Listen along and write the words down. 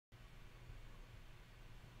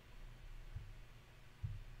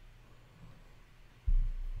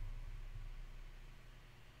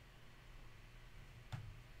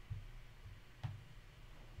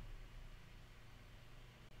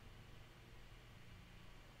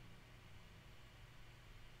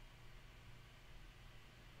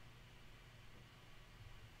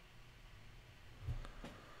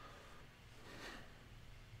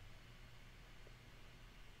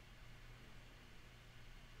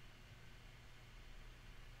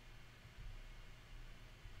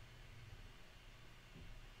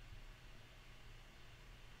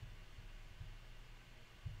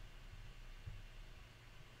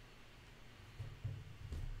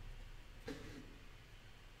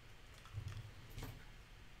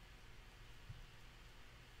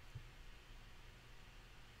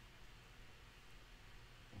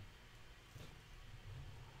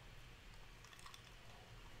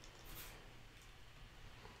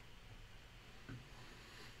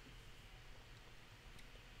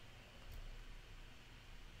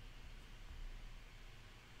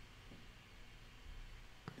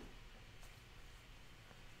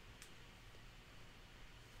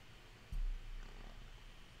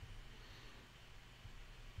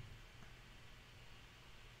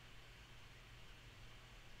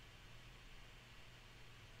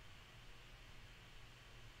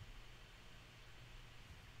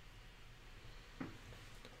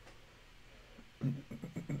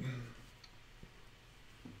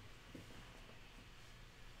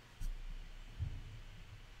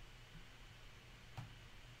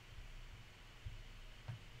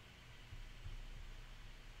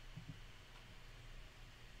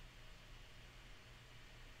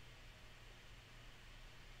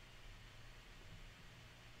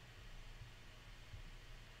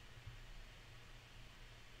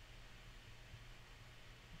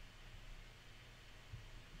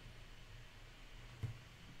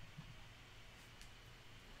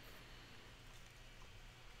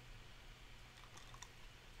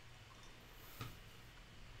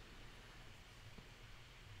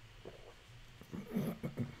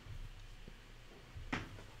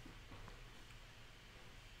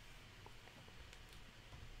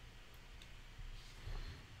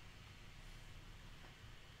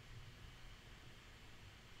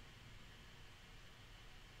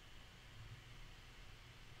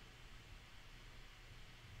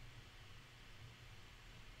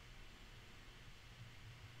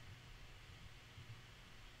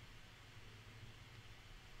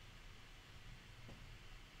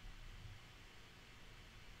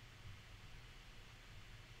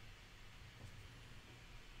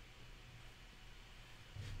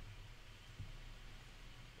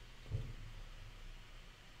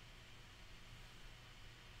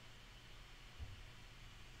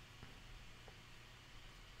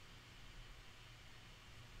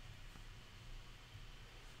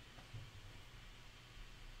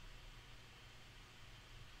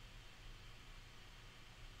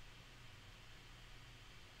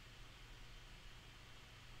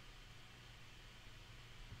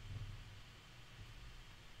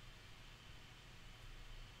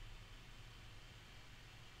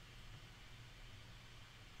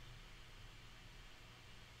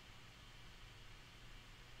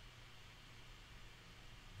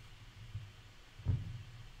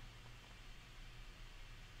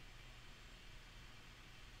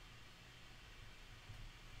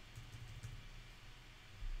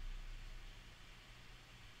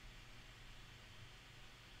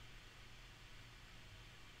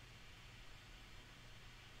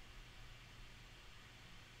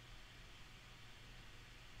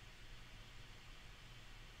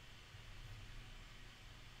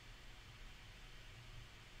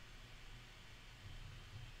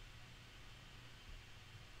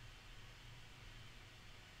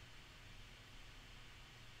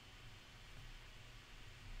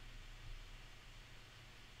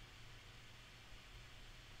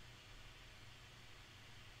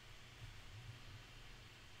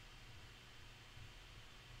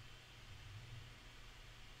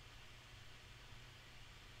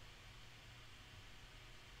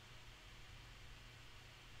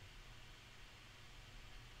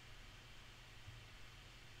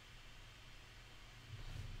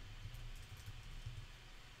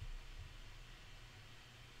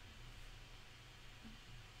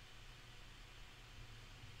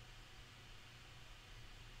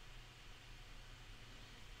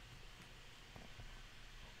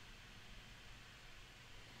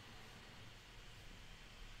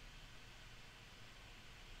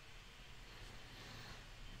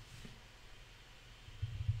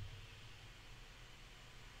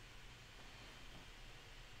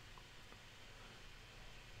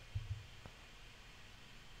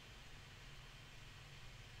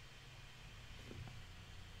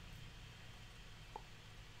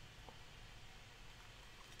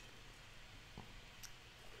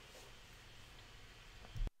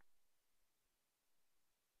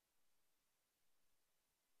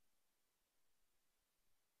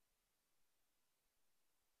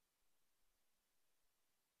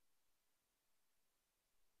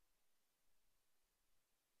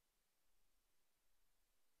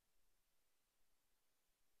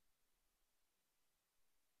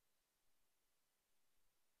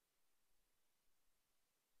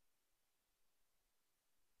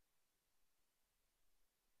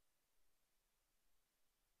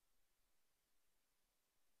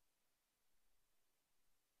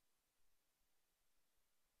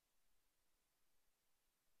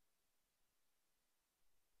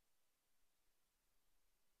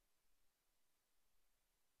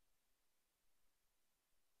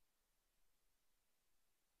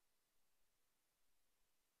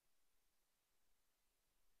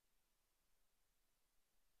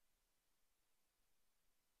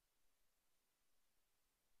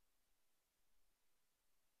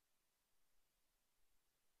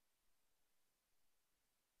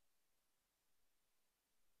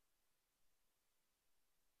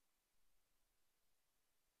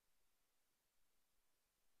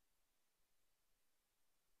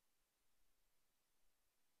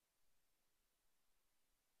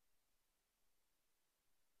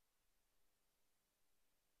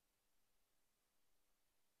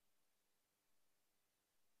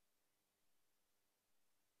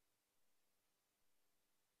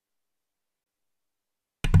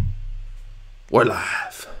We're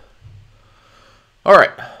live. All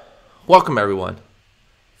right. Welcome, everyone.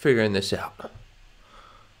 Figuring this out.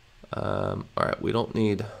 All right. We don't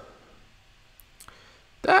need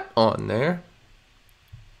that on there.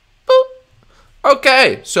 Boop.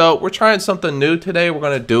 Okay. So we're trying something new today. We're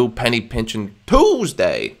going to do Penny Pinchin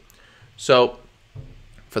Tuesday. So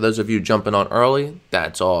for those of you jumping on early,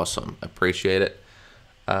 that's awesome. I appreciate it.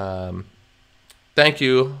 Thank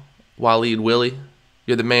you, Waleed Willie.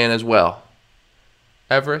 You're the man as well.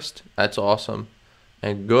 Everest, that's awesome.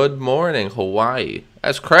 And good morning, Hawaii.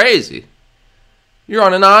 That's crazy. You're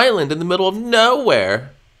on an island in the middle of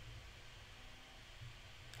nowhere.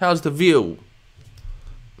 How's the view?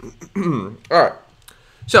 All right.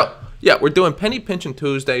 So, yeah, we're doing Penny Pinchin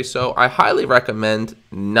Tuesday, so I highly recommend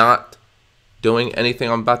not doing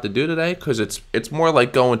anything I'm about to do today because it's more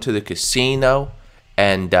like going to the casino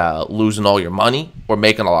and losing all your money or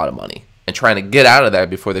making a lot of money and trying to get out of there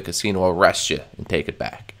before the casino arrests you and take it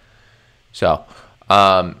back. So,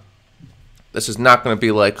 this is not going to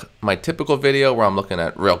be like my typical video where I'm looking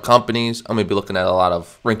at real companies. I'm going to be looking at a lot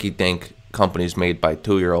of rinky-dink companies made by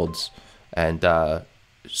 2-year-olds and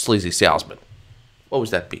sleazy salesmen. What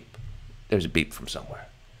was that beep? There's a beep from somewhere.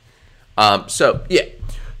 So, yeah.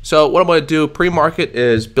 So what I'm going to do pre-market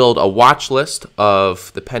is build a watch list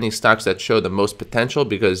of the penny stocks that show the most potential,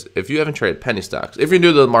 because if you haven't traded penny stocks, if you're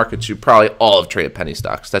new to the markets, you probably all have traded penny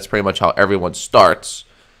stocks. That's pretty much how everyone starts.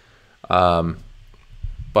 But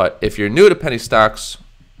if you're new to penny stocks,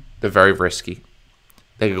 they're very risky.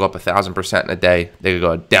 They could go up 1,000% in a day. They could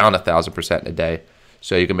go down 1,000% in a day.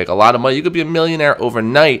 So you can make a lot of money. You could be a millionaire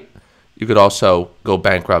overnight. You could also go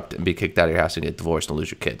bankrupt and be kicked out of your house and get divorced and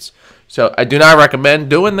lose your kids. So I do not recommend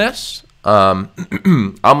doing this. I'm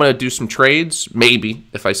going to do some trades, maybe,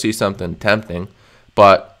 if I see something tempting,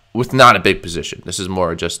 but with not a big position. This is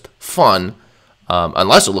more just fun.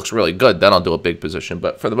 Unless it looks really good, then I'll do a big position.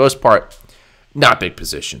 But for the most part, not big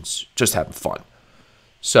positions, just having fun.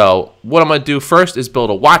 So what I'm going to do first is build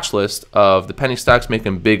a watch list of the penny stocks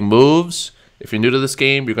making big moves. If you're new to this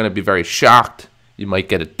game, you're going to be very shocked. You might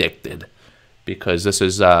get addicted because this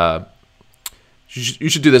is, you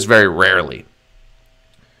should do this very rarely.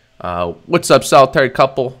 What's up, solitary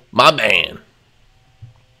couple? My man.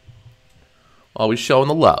 Always showing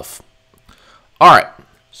the love. All right.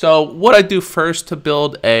 So what I do first to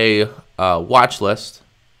build a watch list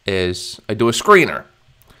is I do a screener.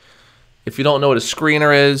 If you don't know what a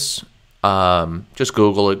screener is, just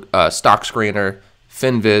Google it. Stock screener.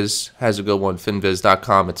 Finviz has a good one.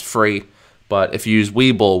 Finviz.com. It's free. But if you use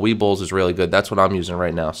Webull, Webull's is really good. That's what I'm using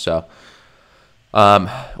right now. So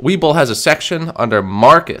Webull has a section under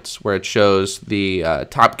markets where it shows the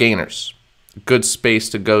top gainers. Good space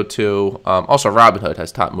to go to. Also, Robinhood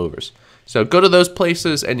has top movers. So go to those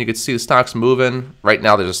places and you can see the stocks moving. Right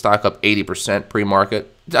now, there's a stock up 80%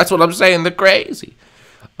 pre-market. That's what I'm saying. They're crazy.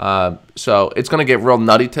 So it's going to get real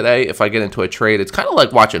nutty today if I get into a trade. It's kind of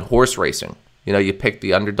like watching horse racing. You know, you pick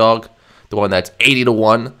the underdog, the one that's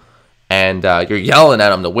 80-1. And you're yelling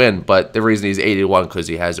at him to win, but the reason he's 80-1 because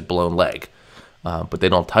he has a blown leg. But they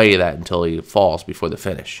don't tell you that until he falls before the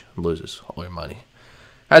finish and loses all your money.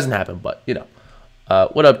 Hasn't happened, but, you know.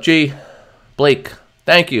 What up, G? Blake,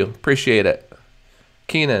 thank you. Appreciate it.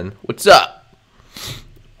 Keenan, what's up? All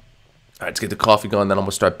right, let's get the coffee going, then I'm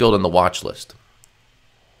going to start building the watch list.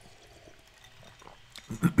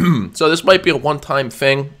 So this might be a one-time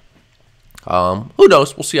thing. Who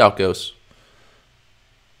knows? We'll see how it goes.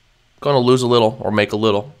 Going to lose a little or make a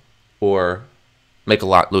little or make a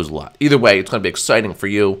lot, lose a lot. Either way, it's going to be exciting for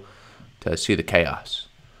you to see the chaos.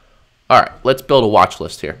 All right, let's build a watch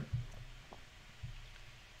list here.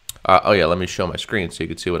 Oh, yeah, let me show my screen so you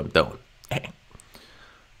can see what I'm doing. All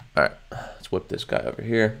right, let's whip this guy over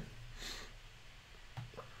here.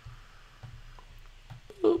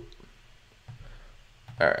 Boop.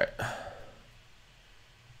 All right.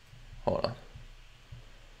 Hold on.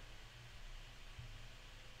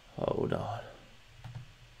 Hold on.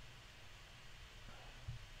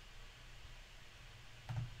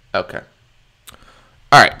 Okay.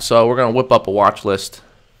 All right, so we're going to whip up a watch list.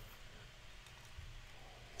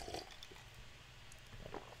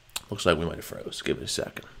 Looks like we might have froze. Give it a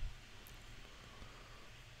second.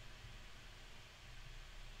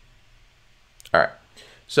 All right.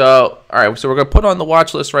 So we're going to put on the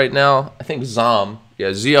watch list right now. I think ZOM,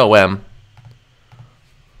 yeah, ZOM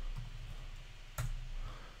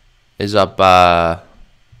is up a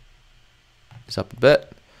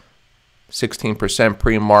bit. 16%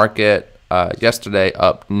 pre-market. Yesterday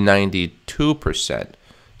up 92%.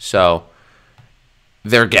 So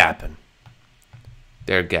they're gapping.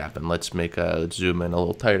 Let's zoom in a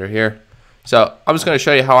little tighter here. So I'm just going to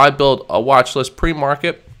show you how I build a watch list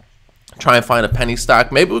pre-market. Try and find a penny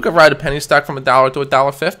stock. Maybe we could ride a penny stock from $1 to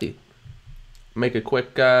 $1.50. Make a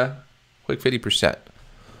quick 50%.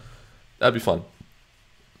 That'd be fun.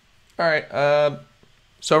 All right.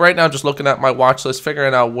 So right now, just looking at my watch list,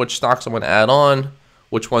 figuring out which stocks I'm going to add on,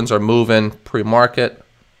 which ones are moving pre-market.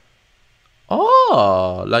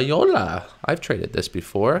 Oh, La Yola. I've traded this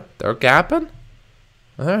before. They're gapping.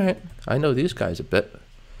 All right. I know these guys a bit.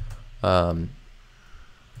 La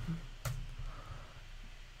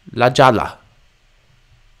Jala.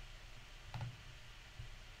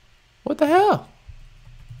 What the hell?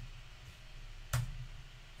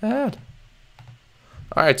 Add.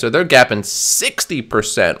 All right, so they're gapping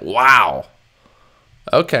 60%. Wow.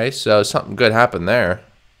 Okay, so something good happened there.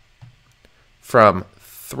 From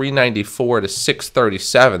 394 to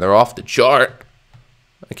 637. They're off the chart.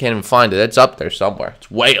 I can't even find it. It's up there somewhere.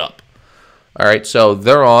 It's way up. All right, so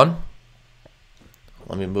they're on.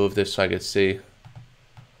 Let me move this so I can see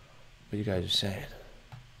what you guys are saying.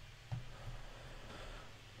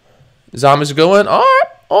 Zombies are going. All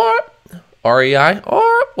right. REI. All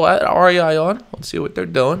right. What? REI on. Let's see what they're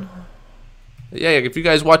doing. Yeah, if you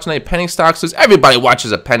guys watching any penny stocks, because everybody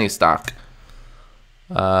watches a penny stock.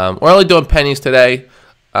 We're only doing pennies today.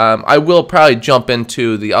 I will probably jump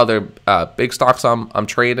into the other big stocks I'm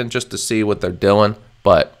trading just to see what they're doing.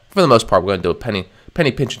 But for the most part, we're going to do a Penny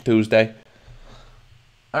Pinchin Tuesday.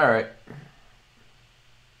 All right.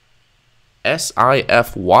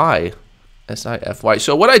 SIFY.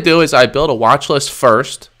 So what I do is I build a watch list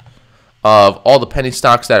first of all the penny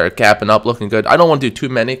stocks that are gapping up, looking good. I don't want to do too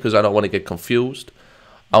many because I don't want to get confused.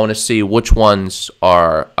 I want to see which ones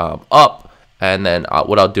are up, and then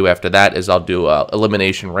what I'll do after that is I'll do a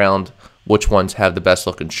elimination round, which ones have the best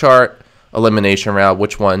looking chart, elimination round,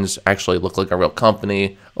 which ones actually look like a real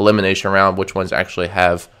company, elimination round, which ones actually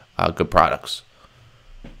have good products.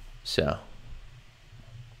 So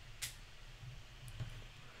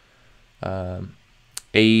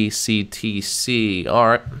ACTC, all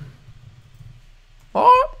right. All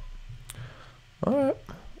right,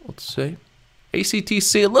 let's see.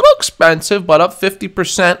 ACTC, a little expensive, but up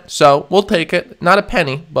 50%, so we'll take it. Not a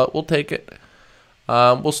penny, but we'll take it.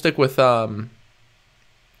 We'll stick with,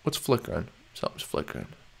 what's flickering? Something's flickering.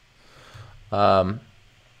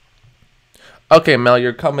 Okay, Mel,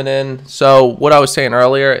 you're coming in. So what I was saying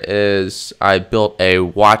earlier is I built a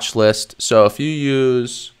watch list. So if you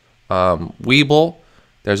use Webull,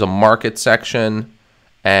 there's a market section,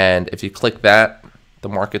 and if you click that, the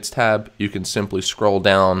markets tab, you can simply scroll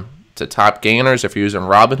down to top gainers. If you're using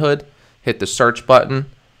Robinhood, hit the search button,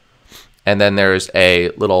 and then there's a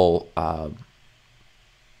little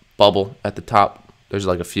bubble at the top. There's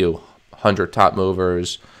like a few hundred top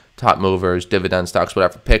movers, dividend stocks,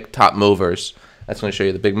 whatever. Pick top movers. That's going to show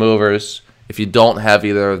you the big movers. If you don't have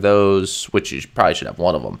either of those, which you probably should have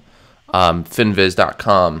one of them,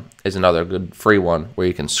 finviz.com is another good free one where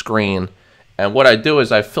you can screen. And what I do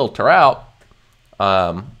is I filter out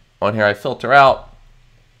on here. I filter out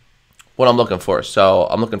what I'm looking for. So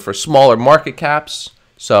I'm looking for smaller market caps.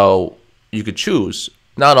 So you could choose,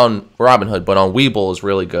 not on Robinhood, but on Webull is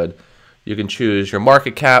really good. You can choose your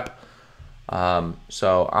market cap.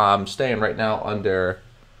 So I'm staying right now under,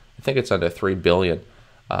 I think it's under 3 billion.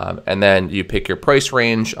 And then you pick your price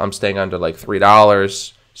range. I'm staying under like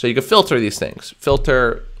 $3. So you can filter these things.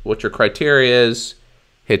 Filter what your criteria is,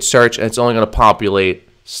 hit search, and it's only going to populate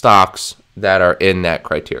stocks that are in that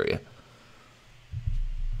criteria.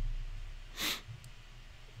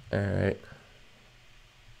 All right.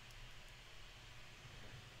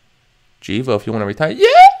 Jiva, if you want to retire. Yeah,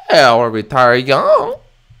 I want to retire young.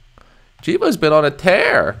 Jiva's been on a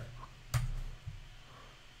tear.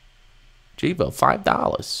 Jiva,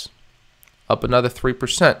 $5. Up another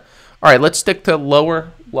 3%. All right, let's stick to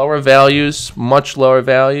lower values, much lower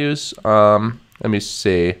values. Let me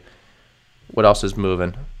see. What else is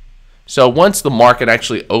moving? So once the market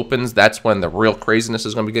actually opens, that's when the real craziness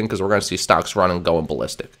is going to begin, because we're going to see stocks running, going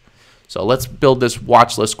ballistic. So let's build this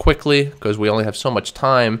watch list quickly, because we only have so much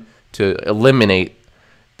time to eliminate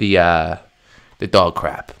the dog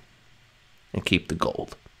crap and keep the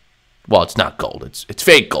gold. Well, it's not gold. It's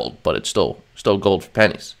fake gold, but it's still gold for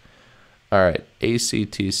pennies. All right,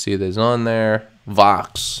 ACTC, there's on there.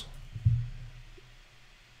 Vox.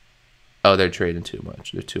 Oh, they're trading too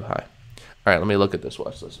much. They're too high. All right, let me look at this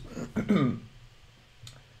watch list.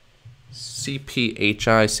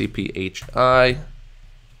 CPHI,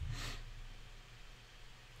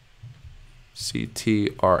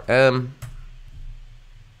 CTRM,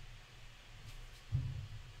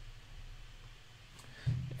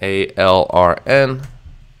 ALRN,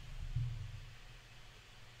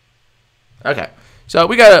 Okay. So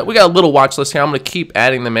we got a little watch list here. I'm going to keep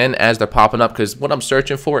adding them in as they're popping up because what I'm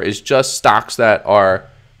searching for is just stocks that are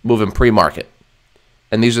moving pre-market.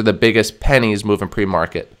 And these are the biggest pennies moving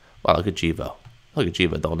pre-market. Wow, look at Jivo. Look at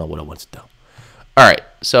Jivo. Don't know what it wants to do. All right.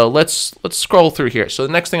 So let's scroll through here. So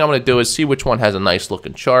the next thing I'm going to do is see which one has a nice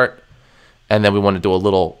looking chart. And then we want to do a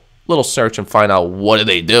little search and find out what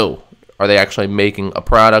do. Are they actually making a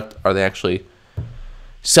product? Are they actually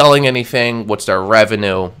selling anything? What's their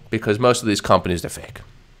revenue? Because most of these companies, they're fake.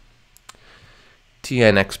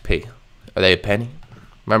 TNXP. Are they a penny?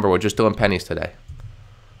 Remember, we're just doing pennies today.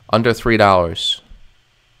 Under $3.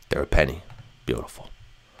 They're a penny. Beautiful.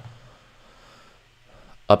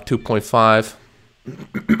 Up 2.5.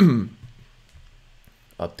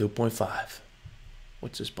 Up 2.5.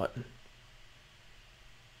 What's this button?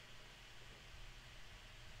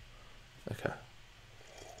 Okay.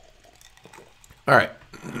 All right.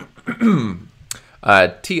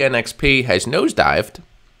 TNXP has nosedived,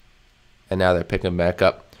 and now they're picking back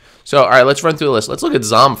up. So, all right, let's run through the list. Let's look at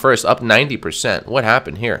ZOM first, up 90%. What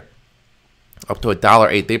happened here? Up to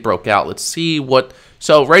 $1.08. They broke out. Let's see what.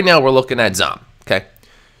 So right now we're looking at ZOM. Okay.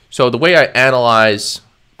 So the way I analyze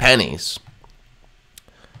pennies,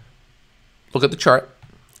 look at the chart.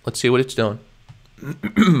 Let's see what it's doing.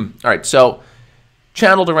 All right. So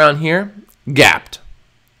channeled around here, gapped.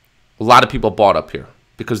 A lot of people bought up here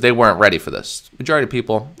because they weren't ready for this. Majority of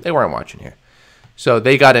people, they weren't watching here. So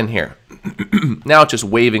they got in here. Now it's just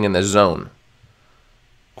waving in the zone.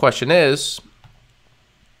 Question is,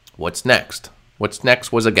 what's next? What's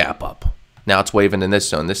next was a gap up. Now it's waving in this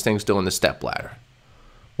zone. This thing's doing the step ladder.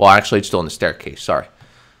 Well, actually, it's doing the staircase. Sorry.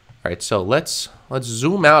 All right, so let's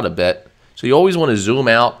zoom out a bit. So you always want to zoom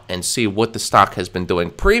out and see what the stock has been doing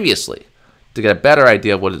previously to get a better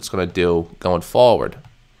idea of what it's going to do going forward.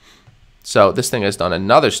 So this thing has done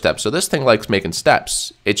another step. So this thing likes making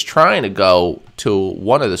steps. It's trying to go to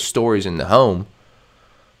one of the stories in the home,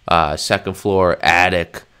 second floor,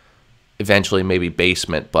 attic, eventually maybe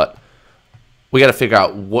basement. But we got to figure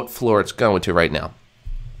out what floor it's going to right now.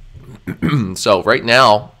 So right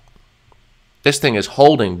now, this thing is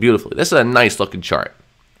holding beautifully. This is a nice looking chart.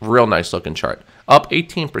 Real nice looking chart. Up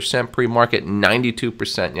 18% pre-market,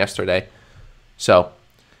 92% yesterday. So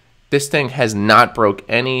this thing has not broke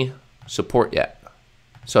any support yet.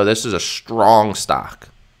 So this is a strong stock.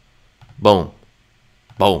 Boom.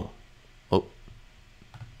 Boom. Oh.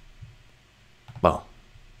 Boom.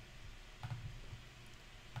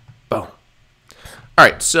 Boom. All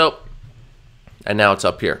right, so, and now it's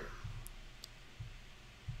up here.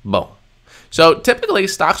 Boom. So typically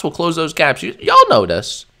stocks will close those gaps. Y'all know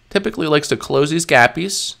this. Typically likes to close these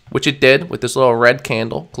gappies, which it did with this little red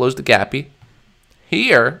candle. Closed the gappy.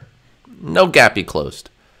 Here, no gappy closed.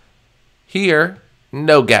 Here,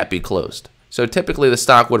 no gappy closed. So typically the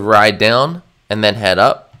stock would ride down and then head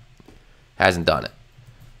up. Hasn't done it.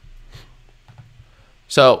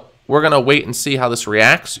 So we're going to wait and see how this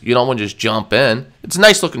reacts. You don't want to just jump in. It's a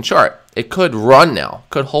nice looking chart. It could run now.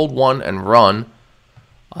 Could hold one and run.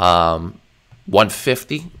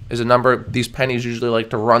 150 is a number these pennies usually like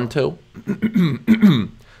to run to.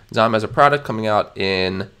 ZOM has a product coming out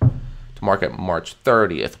to market March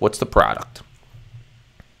 30th. What's the product?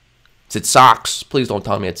 Is it socks? Please don't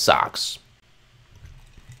tell me it's socks.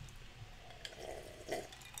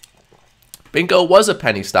 Bingo was a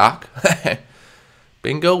penny stock.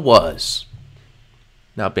 Bingo was.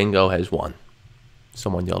 Now Bingo has won.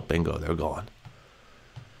 Someone yelled bingo. They're gone.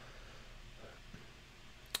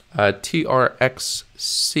 TRXC.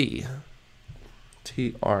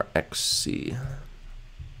 TRXC.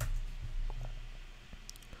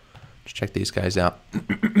 Let's check these guys out.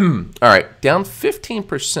 All right, down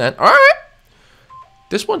 15%. All right.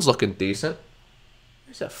 This one's looking decent.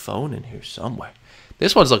 There's a phone in here somewhere.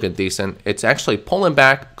 This one's looking decent. It's actually pulling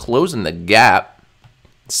back, closing the gap,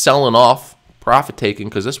 selling off, profit taking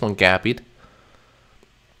because this one gappied.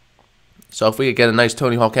 So if we could get a nice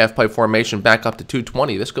Tony Hawk half pipe formation back up to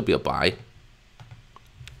 220, this could be a buy.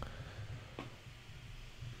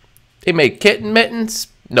 They make kitten mittens?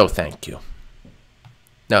 No, thank you.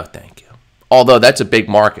 No, thank you. Although that's a big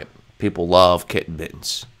market. People love kitten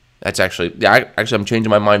mittens. That's actually, I'm changing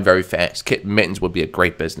my mind very fast. Kitten mittens would be a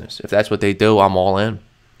great business. If that's what they do, I'm all in.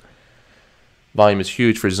 Volume is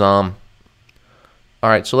huge for ZOM. All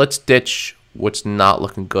right, so let's ditch what's not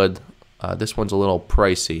looking good. This one's a little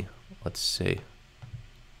pricey. Let's see.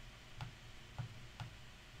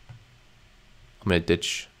 I'm going to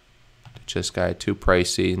ditch this guy. Too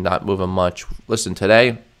pricey, not moving much. Listen,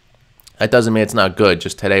 today, that doesn't mean it's not good.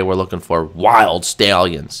 Just today we're looking for wild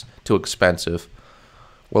stallions. Too expensive.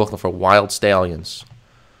 We're looking for wild stallions.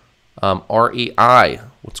 REI.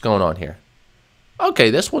 What's going on here?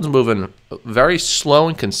 Okay, this one's moving very slow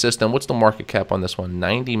and consistent. What's the market cap on this one?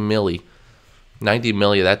 90 milli. 90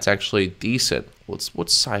 milli, that's actually decent. What's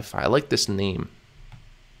sci-fi? I like this name.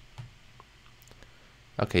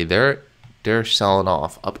 Okay, they're selling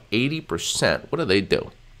off, up 80%. What do they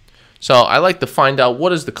do? So I like to find out,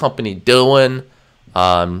 what is the company doing?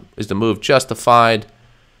 Is the move justified?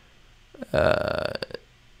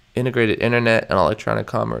 Integrated internet and electronic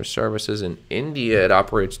commerce services in India. It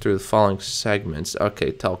operates through the following segments.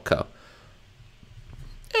 Okay, telco.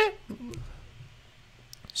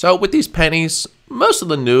 So with these pennies, most of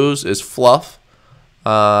the news is fluff,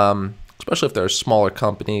 especially if they're a smaller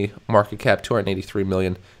company. Market cap 283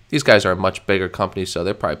 million. These guys are a much bigger company, so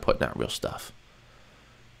they're probably putting out real stuff.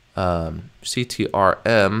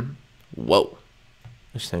 CTRM. Whoa,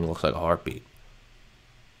 this thing looks like a heartbeat.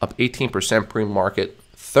 Up 18% pre-market,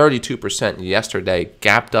 32% yesterday.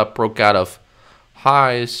 Gapped up, broke out of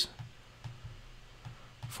highs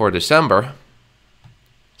for December.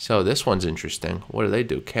 So this one's interesting. What do they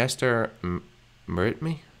do? Caster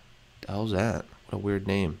Meritme? The hell's that? What a weird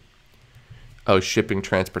name. Oh, shipping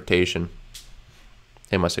transportation.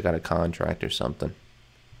 They must have got a contract or something.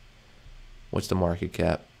 What's the market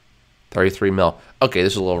cap? 33 mil. Okay,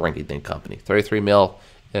 this is a little rinky-dink company. 33 mil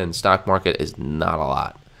in stock market is not a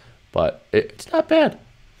lot, but it's not bad.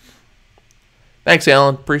 Thanks,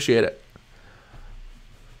 Alan. Appreciate it.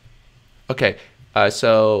 Okay,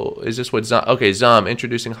 so is this what Zom? Okay, Zom,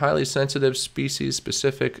 introducing highly sensitive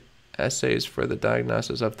species-specific assays for the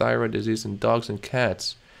diagnosis of thyroid disease in dogs and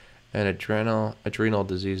cats and adrenal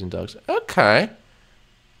disease in dogs. Okay.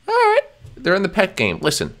 All right. They're in the pet game.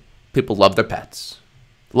 Listen, people love their pets.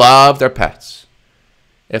 Love their pets.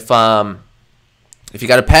 If you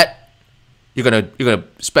got a pet, you're gonna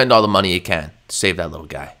spend all the money you can to save that little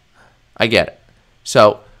guy. I get it.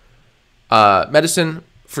 So, medicine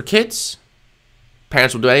for kids,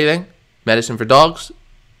 parents will do anything. Medicine for dogs,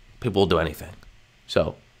 people will do anything.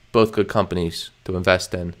 So, both good companies to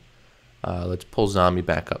invest in. Let's pull Zombie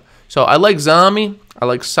back up. So, I like Zombie. I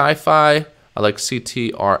like Sci-Fi. I like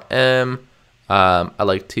CTRM. I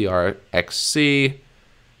like TRXC.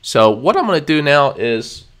 So, what I'm going to do now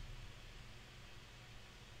is...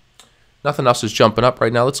 Nothing else is jumping up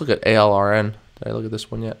right now. Let's look at ALRN. Did I look at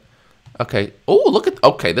this one yet? Okay. Oh, look at...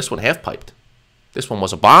 Okay, this one half-piped. This one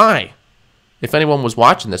was a buy. If anyone was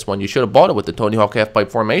watching this one, you should have bought it with the Tony Hawk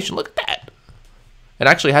half-pipe formation. Look at that. It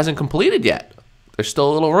actually hasn't completed yet. There's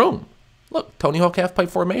still a little room. Look, Tony Hawk half-pipe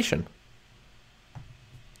formation.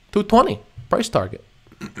 220. Price target.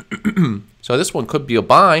 So this one could be a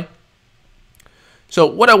buy. So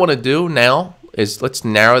what I want to do now is let's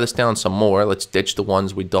narrow this down some more. Let's ditch the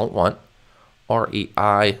ones we don't want.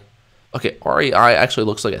 REI. Okay, REI actually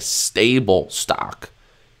looks like a stable stock.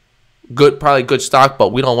 Good, probably good stock,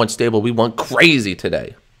 but we don't want stable. We want crazy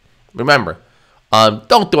today. Remember,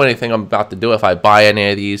 don't do anything I'm about to do if I buy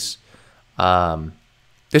any of these.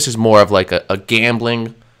 This is more of like a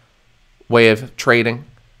gambling way of trading.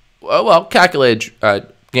 Well, calculated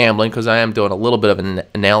gambling, because I am doing a little bit of an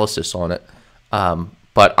analysis on it.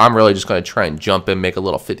 But I'm really just going to try and jump in, make a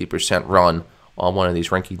little 50% run on one of these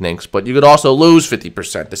rinky-dinks. But you could also lose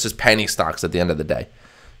 50%. This is penny stocks at the end of the day.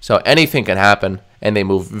 So anything can happen, and they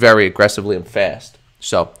move very aggressively and fast.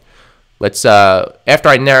 So let's, after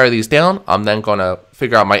I narrow these down, I'm then going to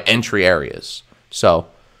figure out my entry areas. So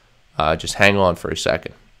just hang on for a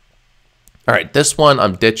second. All right, this one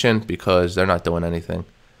I'm ditching because they're not doing anything.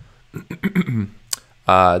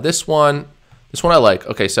 This one I like.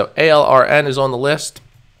 Okay, so ALRN is on the list.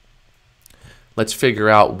 Let's figure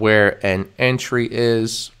out where an entry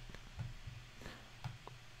is.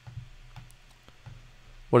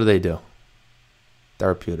 What do they do?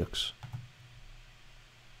 Therapeutics.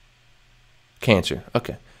 Cancer.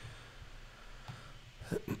 Okay.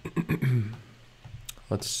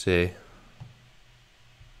 Let's see.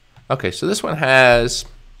 Okay, so this one has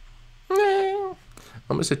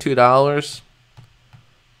almost $2.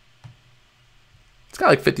 It's got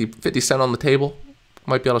like 50 cents on the table.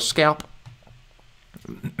 Might be able to scalp.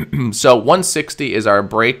 So 160 is our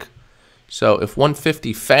break. So if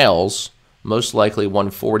 150 fails, most likely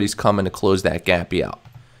 140 is coming to close that gap out.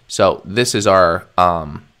 So this is our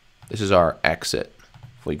exit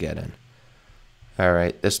if we get in. All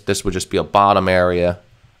right, this would just be a bottom area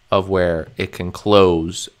of where it can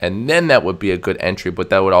close, and then that would be a good entry, but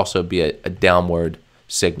that would also be a downward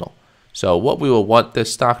signal. So what we will want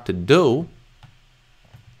this stock to do,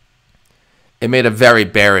 it made a very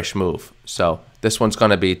bearish move. So this one's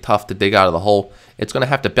going to be tough to dig out of the hole. It's going to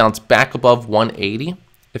have to bounce back above 180.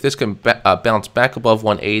 If this can bounce back above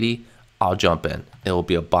 180, I'll jump in. It will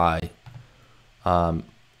be a buy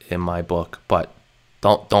in my book. But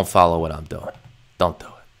Don't follow what I'm doing. Don't do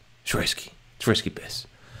it. It's risky. It's risky biz.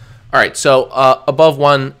 All right, so above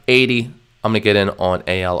 180, I'm going to get in on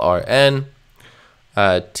ALRN.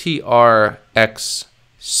 TRXC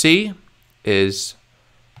is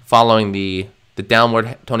following the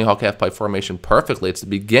downward Tony Hawk half pipe formation perfectly. It's the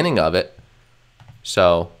beginning of it.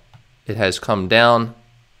 So it has come down.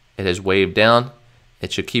 It has waved down.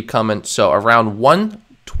 It should keep coming. So around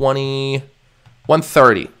 120,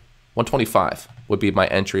 130, 125 would be my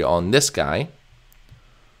entry on this guy.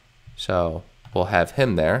 So we'll have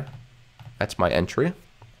him there. That's my entry.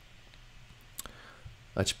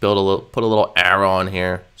 Let's build a little, put a little arrow on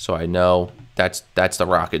here so I know that's the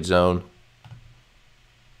rocket zone.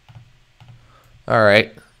 All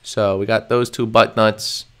right, so we got those two butt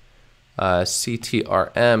nuts.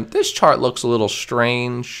 CTRM. This chart looks a little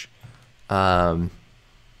strange. 16%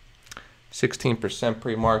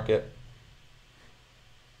 pre-market.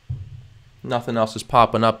 Nothing else is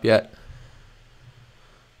popping up yet.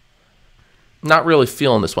 Not really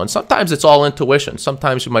feeling this one. Sometimes it's all intuition.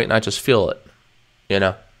 Sometimes you might not just feel it. You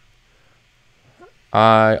know,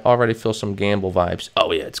 I already feel some gamble vibes.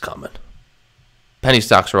 Oh yeah, it's coming. Penny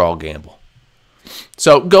stocks are all gamble.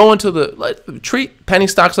 So go into treat penny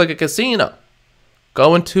stocks like a casino.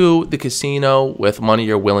 Go into the casino with money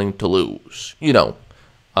you're willing to lose. You know,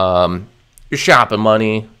 your shopping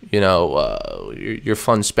money. You know, your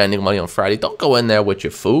fun spending money on Friday. Don't go in there with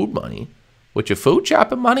your food money, with your food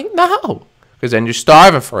shopping money. No, because then you're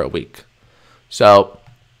starving for a week. So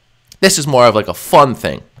this is more of like a fun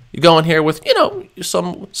thing. You go in here with, you know,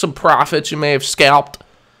 some profits you may have scalped,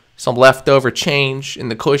 some leftover change in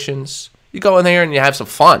the cushions. You go in there and you have some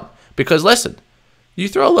fun. Because listen, you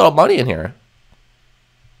throw a little money in here,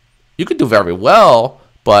 you could do very well,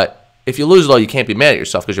 but if you lose it all, you can't be mad at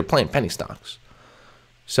yourself because you're playing penny stocks.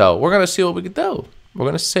 So we're going to see what we can do. We're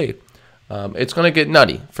going to see. It's going to get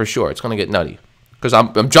nutty, for sure. It's going to get nutty. Because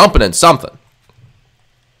I'm jumping in something.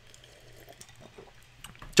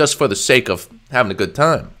 Just for the sake of having a good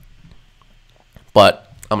time. But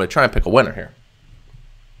I'm going to try and pick a winner here.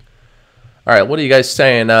 All right, what are you guys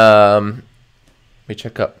saying? Let me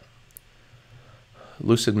check up.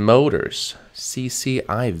 Lucid Motors,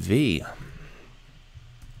 CCIV.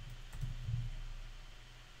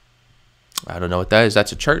 I don't know what that is.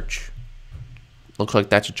 That's a church. Looks like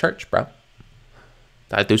that's a church, bro.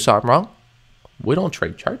 Did I do something wrong? We don't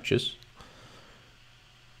trade churches.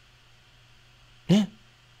 Yeah.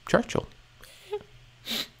 Churchill.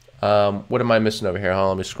 What am I missing over here? Hold on,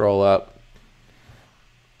 let me scroll up.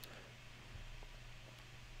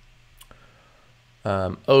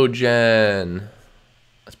 Ogen.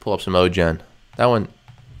 Let's pull up some Ogen. That one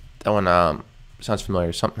sounds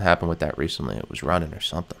familiar. Something happened with that recently. It was running or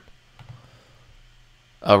something.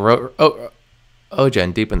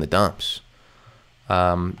 Ogen deep in the dumps.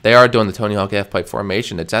 They are doing the Tony Hawk half pipe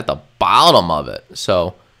formation. It's at the bottom of it.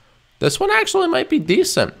 So this one actually might be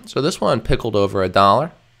decent. So this one pickled over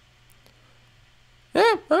 $1.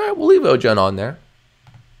 Yeah, all right, we'll leave Ogen on there.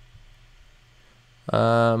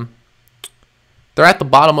 They're at the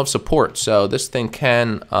bottom of support, so this thing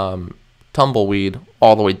can tumbleweed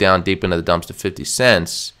all the way down deep into the dumps to 50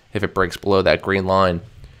 cents if it breaks below that green line.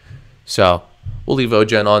 So we'll leave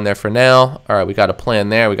Ogen on there for now. All right, we got a plan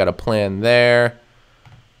there. We got a plan there.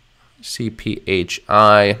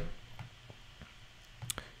 CPHI.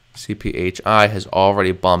 CPHI has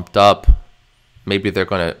already bumped up. Maybe they're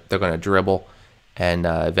gonna dribble and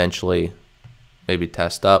eventually maybe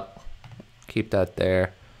test up. Keep that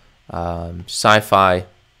there. Sci-Fi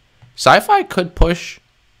could push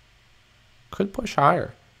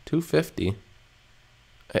higher. 250.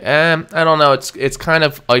 I don't know. It's kind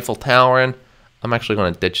of Eiffel Towering. I'm actually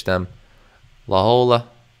going to ditch them. La Jolla.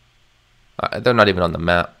 They're not even on the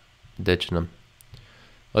map. Ditching them.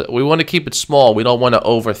 We want to keep it small. We don't want to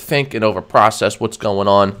overthink and overprocess what's going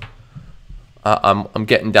on. I'm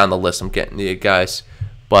getting down the list. I'm getting to you guys.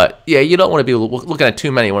 But, yeah, you don't want to be looking at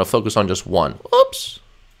too many. You want to focus on just one. Oops.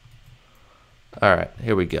 All right,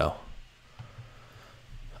 here we go.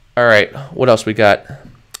 All right, what else we got?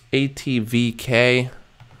 ATVK.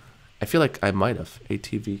 I feel like I might have.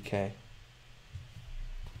 ATVK.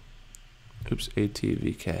 Oops,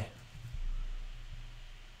 ATVK.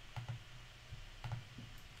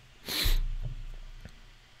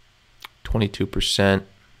 %.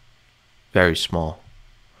 Very small.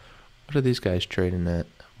 What are these guys trading at?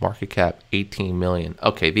 Market cap 18 million.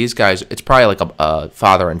 Okay, these guys, it's probably like a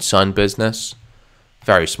father and son business.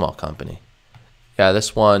 Very small company. Yeah,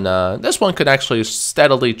 this one could actually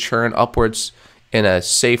steadily churn upwards in a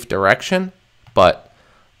safe direction, but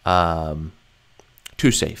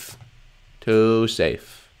too safe. Too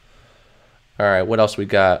safe. All right, what else we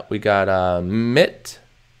got? We got MIT.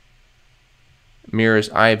 Mirrors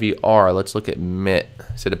IVR. Let's look at MIT.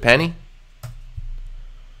 Is it a penny?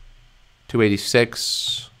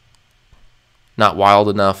 286. Not wild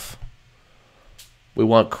enough. We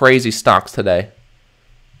want crazy stocks today.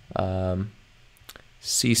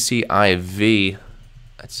 CCIV.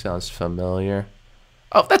 That sounds familiar.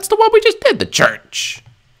 Oh, that's the one we just did. The church.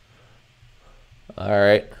 All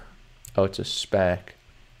right. Oh, it's a SPAC.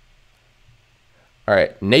 All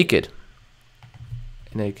right. Naked.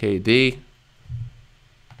 NAKD.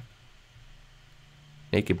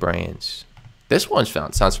 Naked Brands. This one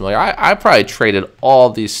sounds familiar. I probably traded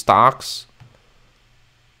all these stocks.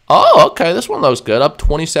 Oh, okay. This one looks good. Up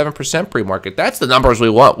 27% pre-market. That's the numbers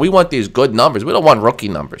we want. We want these good numbers. We don't want rookie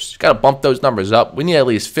numbers. You got to bump those numbers up. We need at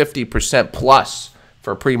least 50% plus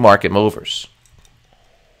for pre-market movers.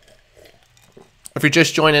 If you're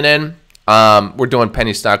just joining in, we're doing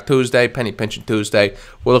Penny Stock Tuesday, Penny Pinchin Tuesday.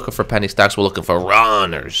 We're looking for penny stocks. We're looking for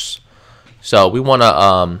runners. So we want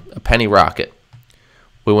a penny rocket.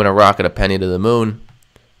 We want to rocket a penny to the moon.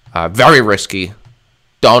 Very risky.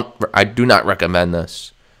 I do not recommend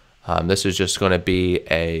this. This is just going to be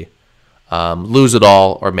a lose it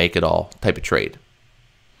all or make it all type of trade.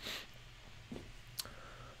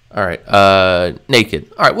 All right,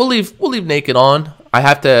 naked. All right, we'll leave naked on. I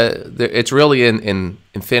have to. It's really in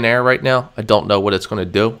thin air right now. I don't know what it's going to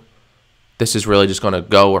do. This is really just going to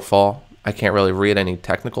go or fall. I can't really read any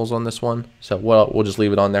technicals on this one, so we'll just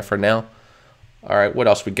leave it on there for now. All right, what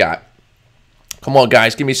else we got? Come on,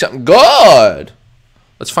 guys, give me something good.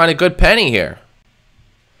 Let's find a good penny here.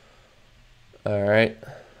 All right.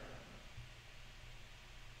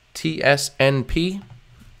 TSNP.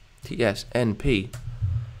 TSNP.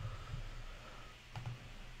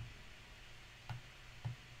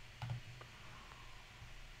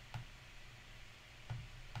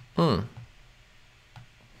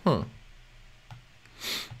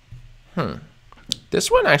 This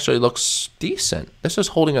one actually looks decent. This is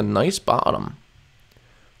holding a nice bottom.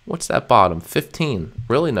 What's that bottom? 15.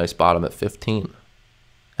 Really nice bottom at 15.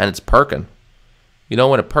 And it's perking. You know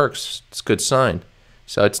when it perks, it's a good sign.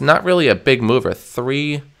 So it's not really a big mover.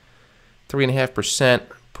 3.5%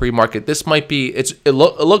 pre-market. This might be, it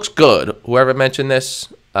looks good. Whoever mentioned this,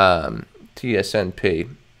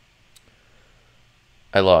 TSNP.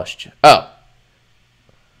 I lost you. Oh.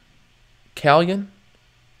 Callion?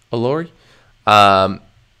 Alluri?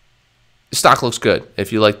 Stock looks good.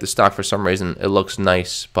 If you like the stock for some reason, it looks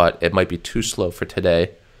nice, but it might be too slow for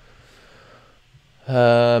today.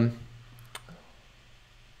 Yeah,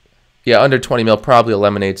 under 20 mil, probably a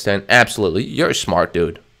lemonade stand. Absolutely. You're a smart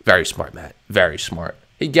dude. Very smart, Matt. Very smart.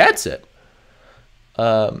 He gets it.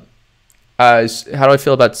 How do I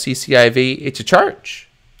feel about CCIV? It's a church.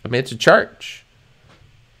 I mean, it's a church.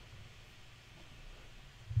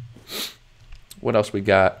 What else we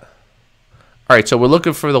got? All right, so we're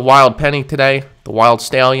looking for the wild penny today, the wild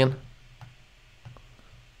stallion.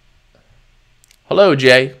 Hello,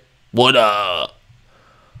 Jay. What up?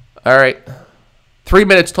 All right. 3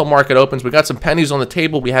 minutes till market opens. We got some pennies on the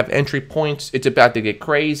table. We have entry points. It's about to get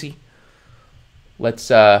crazy. Let's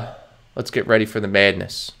get ready for the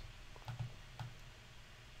madness.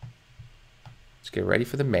 Let's get ready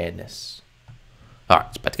for the madness. All right,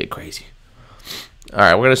 it's about to get crazy. All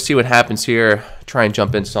right, we're going to see what happens here. Try and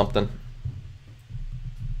jump in something.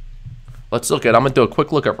 I'm going to do a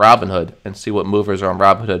quick look at Robinhood and see what movers are on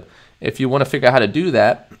Robinhood. If you want to figure out how to do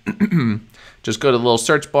that, just go to the little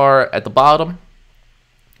search bar at the bottom.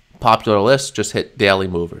 Popular list, just hit daily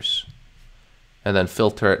movers. And then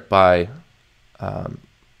filter it by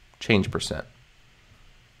change percent.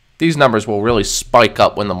 These numbers will really spike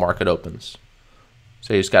up when the market opens.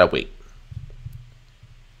 So you just got to wait.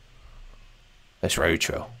 That's very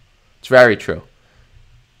true. It's very true.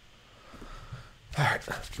 All right.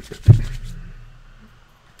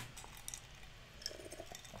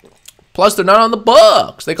 Plus, they're not on the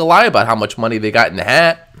books. They can lie about how much money they got in the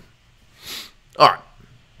hat. All right.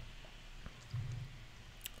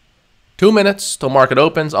 2 minutes till market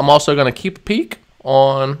opens. I'm also going to keep a peek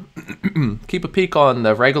on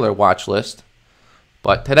the regular watch list.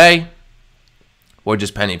 But today, we're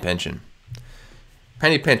just penny pinching.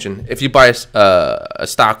 Penny pinching. If you buy a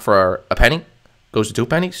stock for a penny, goes to 2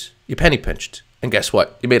 pennies, you penny pinched. And guess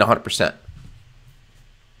what? You made 100%.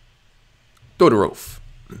 Through the roof.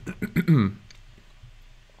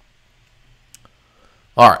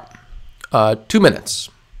 All right. 2 minutes.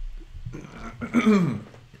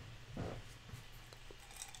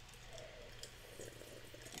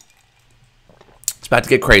 It's about to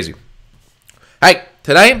get crazy. Hey,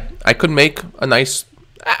 today I could make a nice...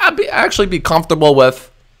 I'd actually be comfortable with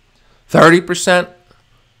 30%,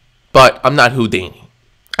 but I'm not Houdini.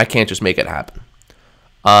 I can't just make it happen.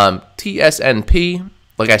 TSNP,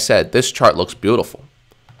 like I said, this chart looks beautiful.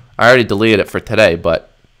 I already deleted it for today,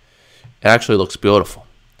 but it actually looks beautiful.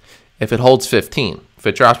 If it holds 15, if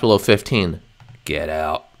it drops below 15, get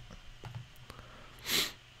out.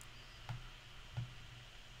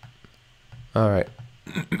 All right.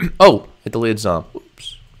 Oh, it deleted ZOM.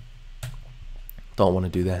 Oops. Don't want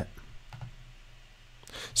to do that.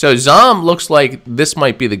 So ZOM looks like this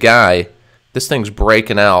might be the guy. This thing's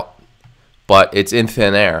breaking out, but it's in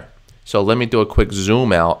thin air. So let me do a quick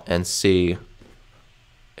zoom out and see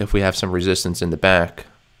if we have some resistance in the back.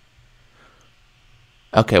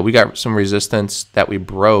 Okay, we got some resistance that we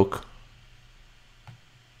broke.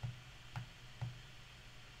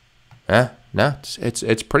 No,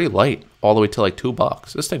 it's pretty light, all the way to like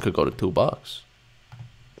 $2. This thing could go to $2.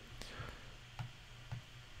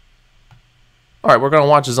 All right, we're gonna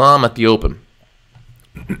watch ZOM at the open.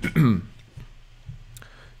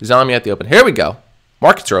 ZOM at the open. Here we go.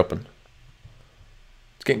 Markets are open.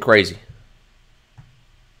 It's getting crazy.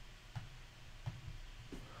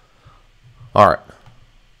 All right.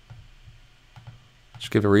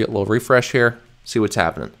 Just give it a little refresh here. See what's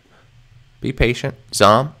happening. Be patient.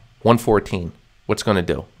 ZOM 114. What's going to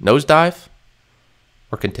do? Nosedive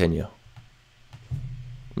or continue?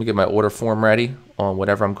 Let me get my order form ready on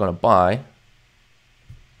whatever I'm going to buy.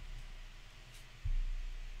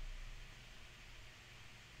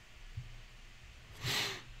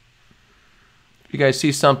 If you guys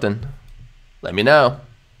see something, let me know.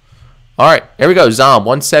 All right, here we go. ZOM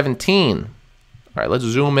 117. All right, let's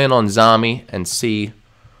zoom in on Zombie and see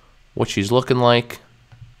what she's looking like.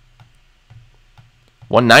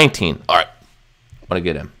 119. All right, want to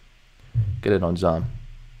get him. Get it on ZOM.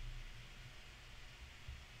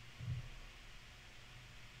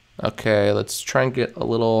 Okay, let's try and get a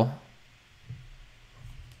little.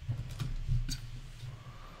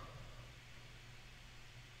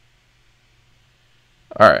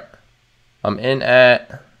 All right, I'm in at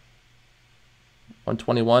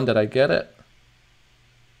 121. Did I get it?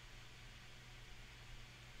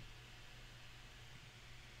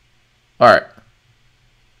 All right.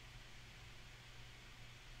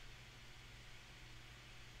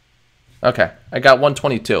 Okay, I got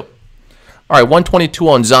 122. All right, 122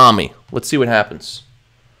 on Zombie. Let's see what happens.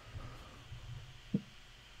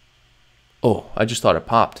 Oh, I just thought it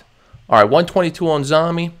popped. All right, 122 on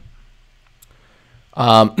Zombie.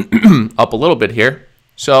 Up a little bit here.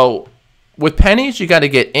 So with pennies, you got to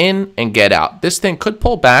get in and get out. This thing could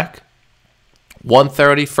pull back.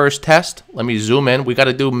 130 first test. Let me zoom in. We got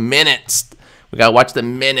to do minutes. We got to watch the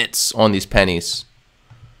minutes on these pennies.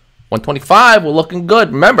 125, we're looking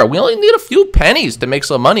good. Remember, we only need a few pennies to make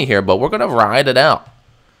some money here, but we're going to ride it out.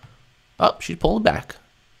 Oh, she's pulling back.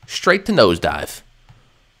 Straight to nosedive.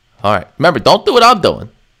 All right. Remember, don't do what I'm doing.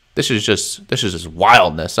 This is just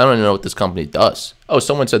wildness. I don't even know what this company does. Oh,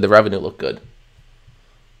 someone said the revenue looked good.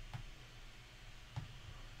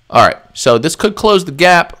 All right. So this could close the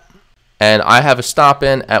gap, and I have a stop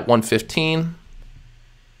in at 115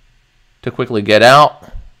 to quickly get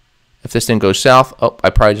out. If this thing goes south, oh,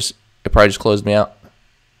 it probably just closed me out.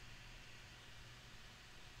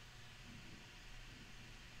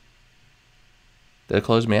 Did it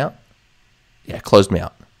close me out? Yeah, it closed me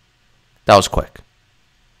out. That was quick.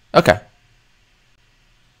 Okay.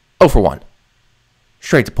 0 for 1.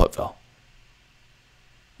 Straight to Putville.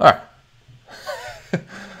 All right.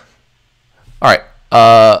 All right.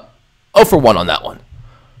 0 for 1 on that one.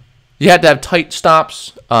 You had to have tight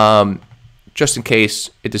stops just in case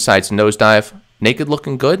it decides to nosedive. Naked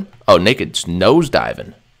looking good. Oh, Naked's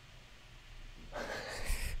nosediving.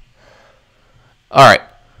 All right.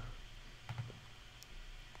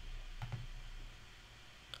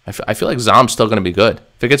 I feel like Zom's still going to be good.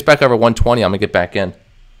 If it gets back over 120, I'm going to get back in.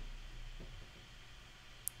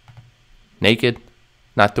 Naked,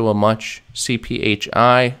 not doing much.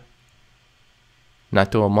 CPHI,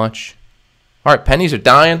 not doing much. All right, pennies are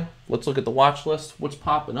dying. Let's look at the watch list. What's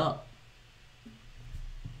popping up?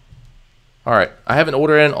 All right, I have an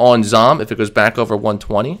order in on Zom if it goes back over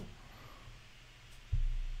 120.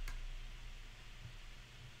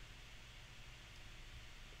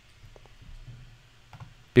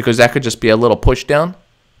 Because that could just be a little push down.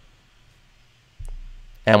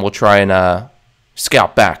 And we'll try and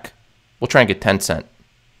scalp back. We'll try and get 10 cent.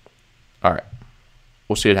 All right.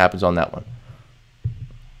 We'll see what happens on that one.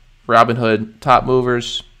 Robinhood, top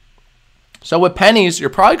movers. So with pennies, you're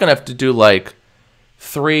probably going to have to do like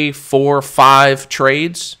 3, 4, 5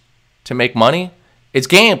 trades to make money. It's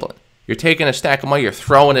gambling. You're taking a stack of money, you're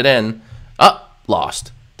throwing it in.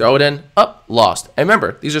 Lost. throw it in, up, lost. And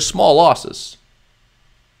remember, these are small losses.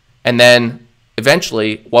 And then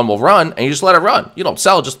eventually one will run, and you just let it run. You don't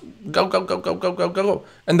sell, just go, go, go, go, go, go, go, go.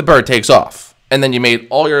 And the bird takes off. And then you made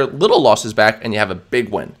all your little losses back, and you have a big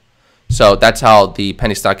win. So that's how the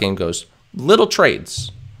penny stock game goes. Little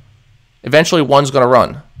trades. Eventually one's going to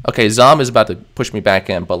run. Okay, Zom is about to push me back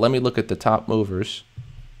in, but let me look at the top movers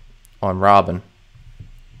on Robin.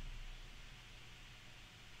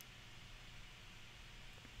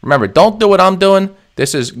 Remember, don't do what I'm doing.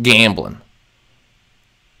 This is gambling.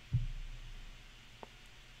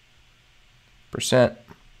 Percent.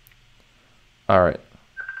 All right.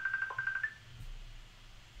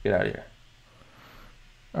 Get out of here.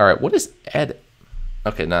 All right, what is Ed?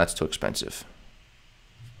 Okay, no, that's too expensive.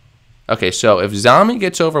 Okay, so if Zombie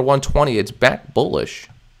gets over 120, it's back bullish.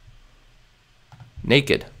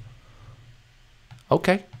 Naked.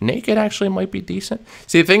 Okay, naked actually might be decent.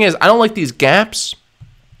 See, the thing is, I don't like these gaps.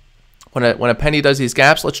 When a penny does these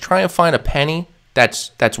gaps, let's try and find a penny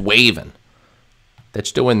that's waving.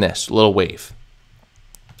 That's doing this little wave.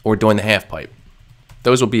 Or doing the half pipe.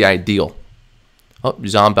 Those will be ideal. Oh,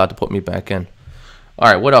 Zom about to put me back in.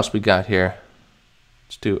 All right, what else we got here?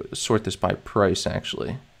 Let's sort this by price,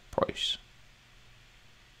 actually. Price.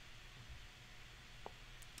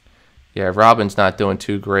 Yeah, Robin's not doing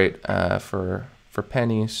too great for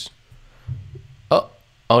pennies.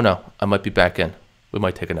 Oh no, I might be back in. We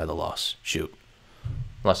might take another loss. Shoot.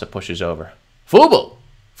 Unless it pushes over.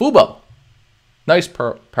 Fubo. Nice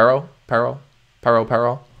Pero. All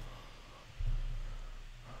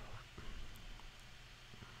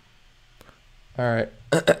right.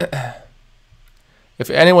 If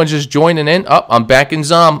anyone's just joining in, I'm back in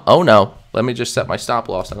Zom. Oh no. Let me just set my stop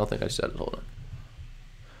loss. I don't think I said it. Hold on.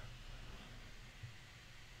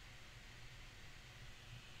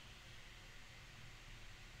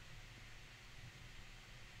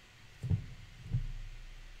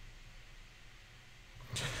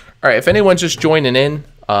 All right, if anyone's just joining in,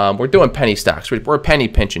 we're doing penny stocks. We're penny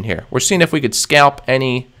pinching here. We're seeing if we could scalp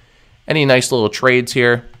any nice little trades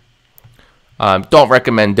here. Don't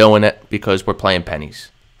recommend doing it because we're playing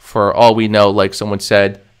pennies. For all we know, like someone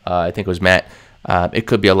said, I think it was Matt, it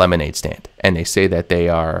could be a lemonade stand. And they say that they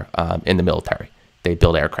are in the military. They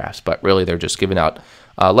build aircrafts, but really they're just giving out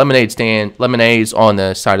lemonades on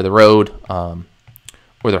the side of the road, or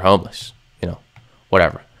they're homeless,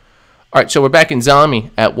 whatever. All right, so we're back in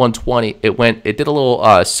Zombie at 120. It did a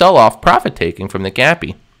little sell-off profit taking from the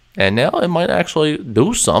Gappy, and now it might actually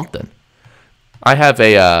do something. I have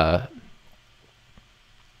I'm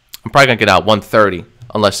probably gonna get out 130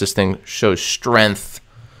 unless this thing shows strength,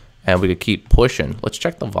 and we could keep pushing. Let's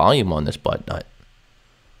check the volume on this butt nut.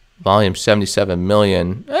 Volume 77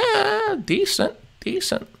 million. Decent.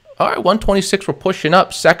 All right, 126. We're pushing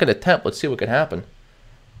up. Second attempt. Let's see what can happen.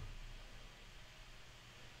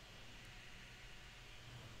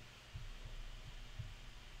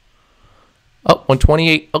 Oh,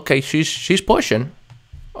 128. Okay, she's pushing.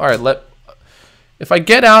 All right, if I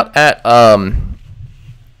get out at oh,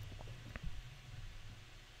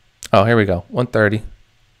 here we go. 130.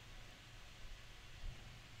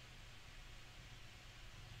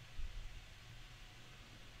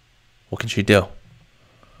 What can she do?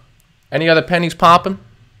 Any other pennies popping?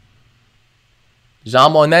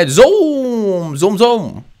 Zom on that.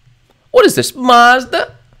 Zoom. What is this,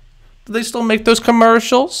 Mazda? Do they still make those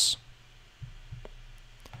commercials?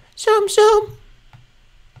 Zoom.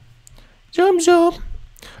 All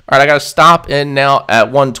right, I got to stop in now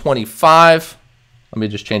at 125. Let me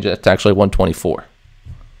just change it to actually 124.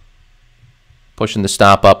 Pushing the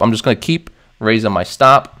stop up. I'm just going to keep raising my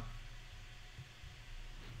stop.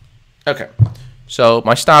 Okay, so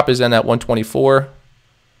my stop is in at 124.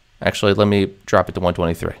 Actually, let me drop it to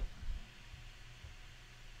 123.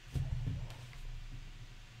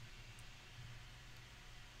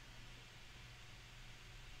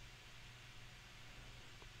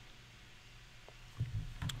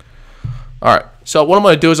 All right, so what I'm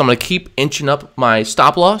going to do is I'm going to keep inching up my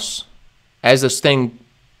stop loss as this thing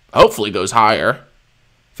hopefully goes higher.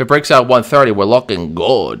 If it breaks out 130, we're looking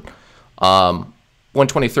good.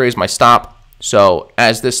 123 is my stop. So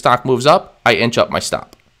as this stock moves up, I inch up my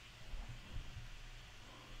stop.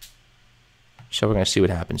 So we're going to see what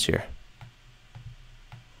happens here.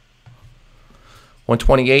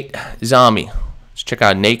 128, Zombie. Let's check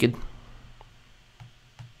out Naked.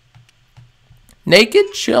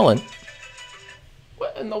 Naked chilling.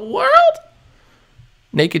 What in the world?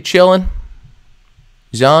 Naked chilling.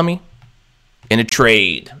 Zombie in a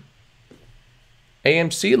trade.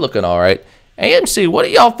 AMC looking all right. AMC, what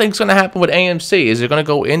do y'all think's going to happen with AMC? Is it going to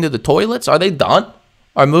go into the toilets? Are they done?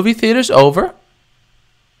 Are movie theaters over?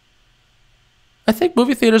 I think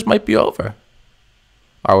movie theaters might be over.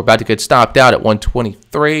 All right, we're about to get stopped out at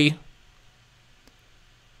 123.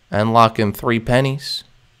 And lock in 3 pennies.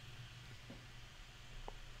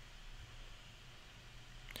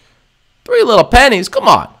 3 little pennies. Come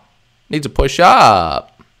on. Needs a push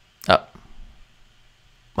up. Up.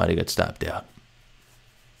 Might have got stopped out.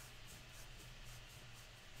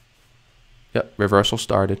 Yep, reversal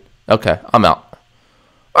started. Okay, I'm out.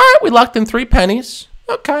 All right, we locked in 3 pennies.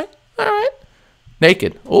 Okay, all right.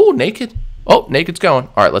 Naked. Oh, naked. Oh, naked's going.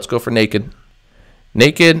 All right, let's go for naked.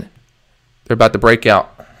 Naked. They're about to break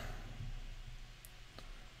out.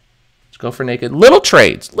 Let's go for naked. Little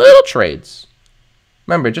trades. Little trades.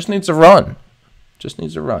 Remember, it just needs a run. Just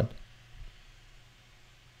needs a run.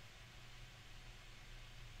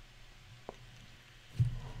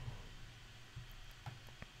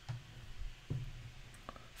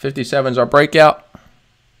 $57's our breakout.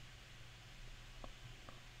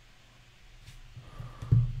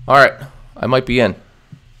 All right, I might be in.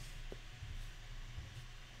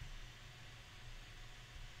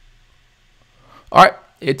 All right,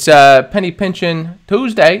 it's Penny Pinchin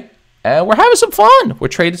Tuesday, and we're having some fun. We're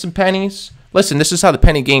trading some pennies. Listen, this is how the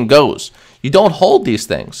penny game goes. You don't hold these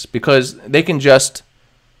things because they could just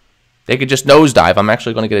nosedive. I'm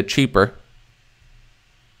actually going to get it cheaper.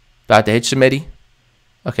 About to hit Smitty.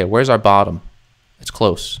 Okay, where's our bottom? It's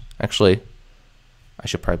close. Actually, I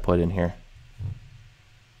should probably put it in here.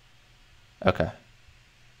 Okay.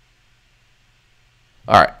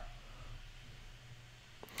 All right.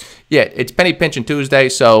 Yeah, it's Penny Pinchin Tuesday,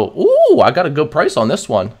 so, ooh, I got a good price on this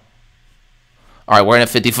one. All right, we're in at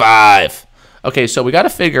 55. Okay, so we got to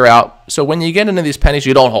figure out, so when you get into these pennies,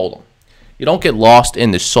 you don't hold them. You don't get lost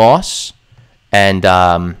in the sauce and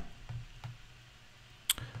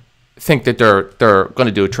think that they're going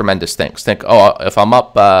to do tremendous things. Think, oh, if I'm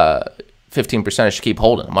up 15%, I should keep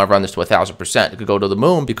holding. I'm going to run this to 1,000%. It could go to the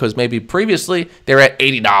moon because maybe previously they were at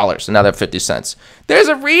 $80 and now they're at 50 cents. There's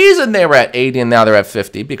a reason they were at 80 and now they're at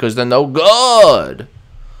 50 because they're no good.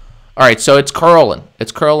 All right, so it's curling.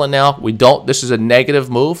 It's curling now. This is a negative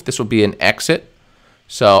move. This would be an exit.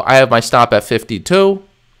 So I have my stop at 52.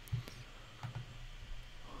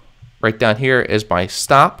 Right down here is my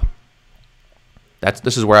stop.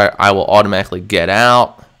 This is where I will automatically get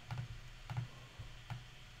out.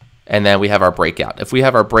 And then we have our breakout. If we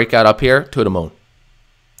have our breakout up here, to the moon.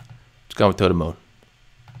 It's going to the moon.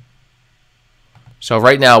 So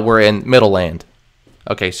right now we're in middle land.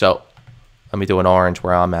 Okay, so let me do an orange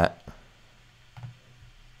where I'm at.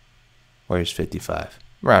 Where's 55?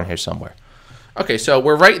 Around here somewhere. Okay, so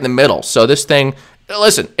we're right in the middle. So this thing,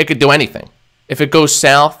 listen, it could do anything. If it goes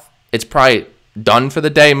south, it's probably done for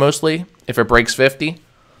the day mostly. If it breaks 50,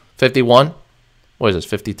 51, what is this,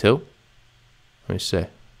 52? Let me see.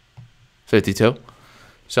 52.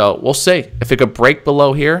 So we'll see. If it could break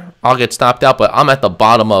below here, I'll get stopped out, but I'm at the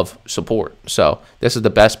bottom of support. So this is the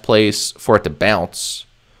best place for it to bounce.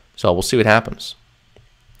 So we'll see what happens.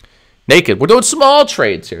 Naked. We're doing small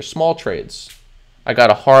trades here. Small trades. I got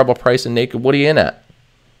a horrible price in naked. What are you in at?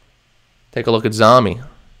 Take a look at Zombie.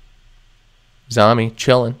 Zombie,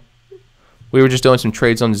 chilling. We were just doing some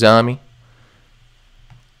trades on Zombie.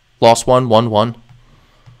 Lost one, won one.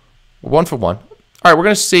 We're 1 for 1. All right, we're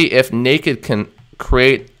going to see if naked can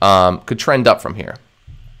create, could trend up from here.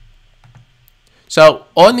 So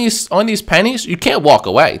on these pennies, you can't walk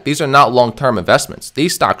away. These are not long-term investments.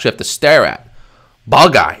 These stocks you have to stare at.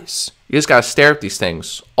 Bug eyes. You just got to stare at these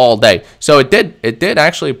things all day. So it did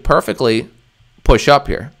actually perfectly push up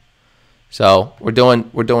here. So we're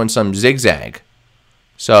doing some zigzag.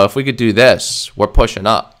 So if we could do this, we're pushing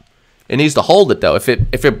up. It needs to hold it though. If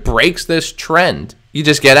it breaks this trend, you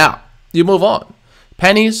just get out. You move on.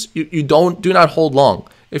 Pennies, you do not hold long.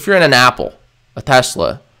 If you're in an Apple, a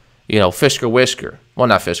Tesla, you know, Fisker Whisker, well,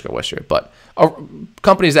 not Fisker Whisker, but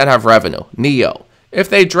companies that have revenue, Neo. If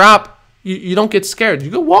they drop, you don't get scared.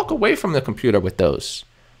 You can walk away from the computer with those.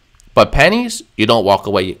 But pennies, you don't walk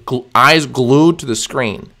away. Eyes glued to the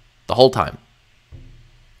screen the whole time.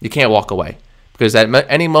 You can't walk away. Because at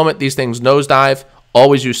any moment these things nosedive,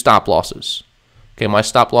 always use stop losses. Okay, my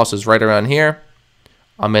stop loss is right around here.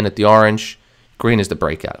 I'm in at the orange. Green is the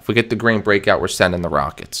breakout. If we get the green breakout, we're sending the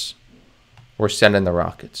rockets. We're sending the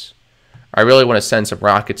rockets. I really want to send some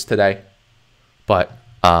rockets today. But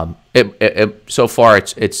so far,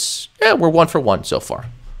 we're 1 for 1 so far.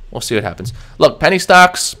 We'll see what happens. Look, penny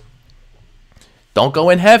stocks, don't go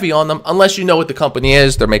in heavy on them unless you know what the company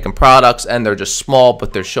is. They're making products and they're just small,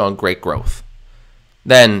 but they're showing great growth.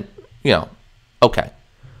 Then, you know, okay.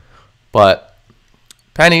 But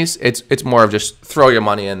pennies, it's more of just throw your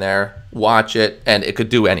money in there, watch it, and it could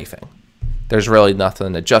do anything. there's really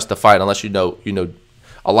nothing to justify it unless you know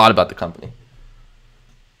a lot about the company.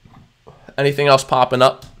 Anything else popping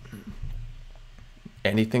up?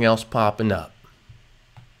 Anything else popping up?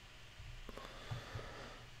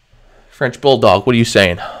 French Bulldog, what are you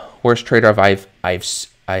saying? Worst trader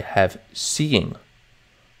I have seeing.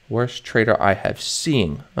 Worst trader I have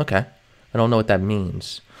seeing. Okay. I don't know what that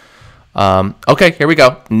means. Okay, here we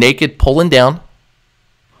go. Naked pulling down.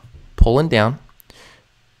 Pulling down.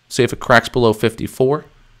 See if it cracks below 54.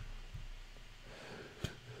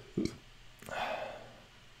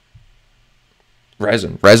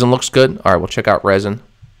 Resin. Resin looks good. All right, we'll check out resin.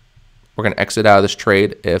 We're going to exit out of this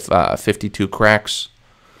trade if 52 cracks.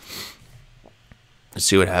 Let's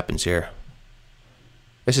see what happens here.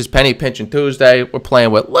 This is Penny Pinchin Tuesday. We're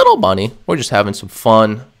playing with little money. We're just having some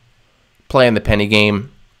fun playing the penny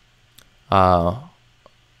game. We're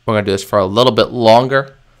going to do this for a little bit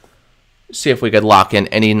longer. See if we could lock in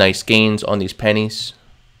any nice gains on these pennies.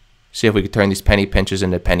 See if we could turn these penny pinches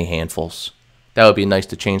into penny handfuls. That would be nice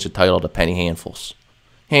to change the title to penny handfuls.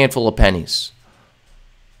 Handful of pennies.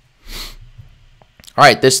 All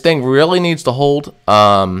right, this thing really needs to hold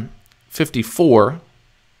 54.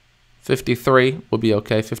 53 would be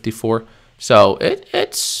okay, 54. So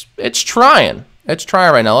it's trying. It's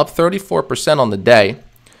trying right now, up 34% on the day.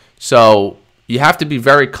 So you have to be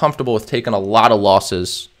very comfortable with taking a lot of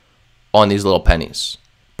losses on these little pennies.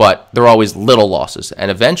 But they're always little losses, and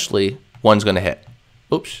eventually one's going to hit.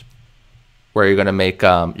 Oops. Where you're going to make,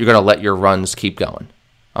 you're going to let your runs keep going.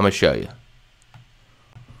 I'm going to show you.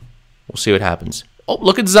 We'll see what happens. Oh,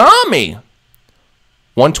 look at Zombie.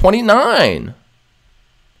 129.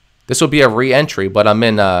 This will be a re-entry, but I'm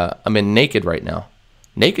in Naked right now.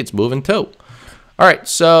 Naked's moving too. All right,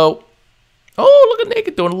 so, oh, look at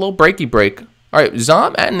Naked doing a little breaky break. All right,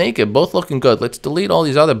 Zom and Naked both looking good. Let's delete all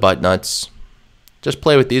these other butt nuts. Just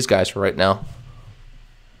play with these guys for right now.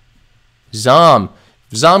 Zom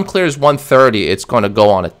clears 130. It's going to go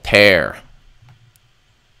on a tear.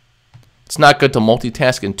 It's not good to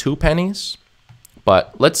multitask in 2 pennies,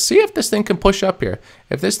 but let's see if this thing can push up here.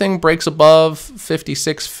 If this thing breaks above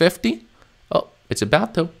 56.50, oh, it's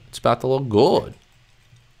about to. It's about to look good.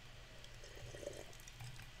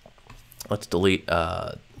 Let's delete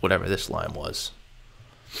whatever this line was.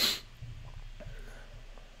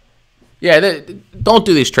 Yeah, don't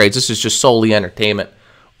do these trades. This is just solely entertainment.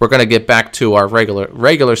 We're going to get back to our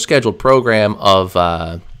regular scheduled program of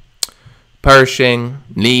Pershing,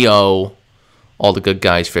 Neo, all the good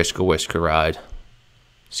guys, Fisker, Whisker Ride.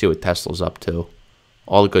 See what Tesla's up to.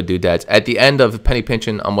 All the good doodads. At the end of Penny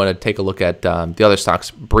Pinchin, I'm going to take a look at the other stocks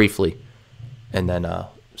briefly and then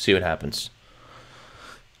see what happens.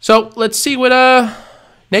 So let's see what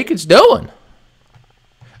Naked's doing.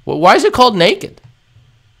 Well, why is it called Naked?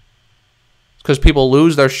 Because people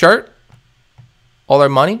lose their shirt, all their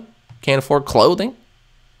money, can't afford clothing.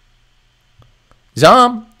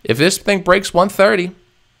 Zom, if this thing breaks 130,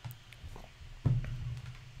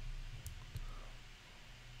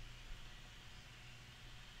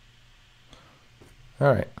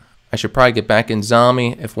 all right, I should probably get back in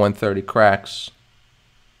Zombie if 130 cracks.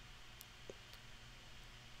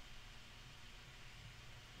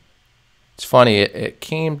 It's funny, it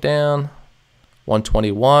came down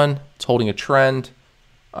 121. It's holding a trend.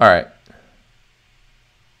 All right.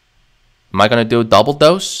 Am I going to do a double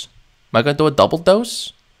dose? Am I going to do a double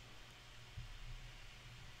dose?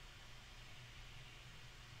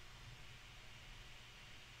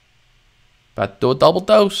 About to do a double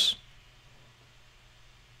dose.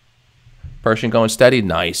 Pershing going steady.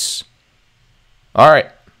 Nice. All right.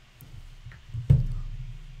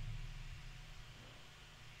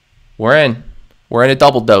 We're in. We're in a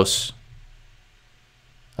double dose.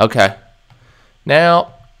 Okay.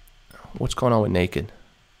 Now, what's going on with Naked?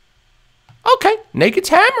 Okay, Naked's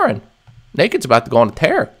hammering. Naked's about to go on a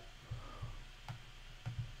tear.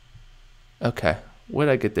 Okay, where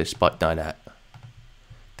did I get this butt done at?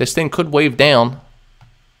 This thing could wave down.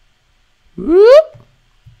 Whoop.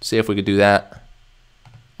 See if we could do that.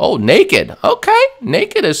 Oh, Naked. Okay,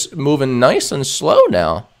 Naked is moving nice and slow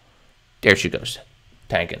now. There she goes,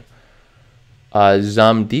 tanking.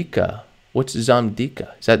 Zomdika. What's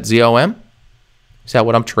Zomdika? Is that ZOM? Is that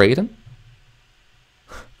what I'm trading?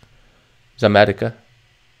 Zomedica.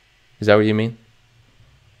 Is that what you mean?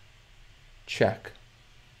 Check.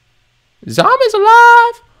 Zom is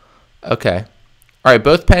alive. Okay. All right,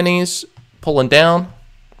 both pennies pulling down.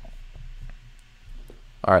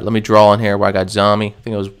 All right, let me draw on here where I got Zombie. I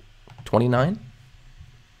think it was 29.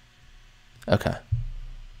 Okay.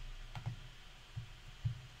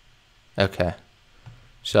 Okay.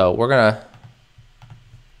 So we're going to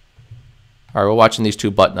All right, we're watching these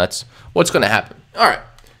two butt nuts. What's going to happen? All right,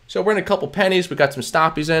 so we're in a couple pennies. We got some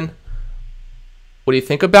stoppies in. What do you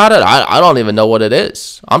think about it? I don't even know what it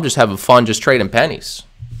is. I'm just having fun just trading pennies.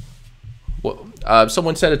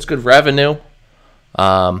 Someone said it's good revenue.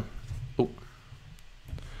 And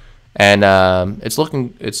it's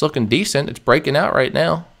looking decent. It's breaking out right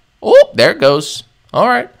now. Oh, there it goes. All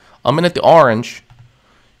right, I'm in at the orange.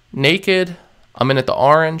 Naked, I'm in at the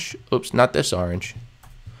orange. Oops, not this orange.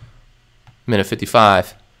 I'm in at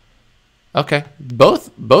 55. Okay,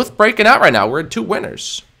 both breaking out right now. We're in two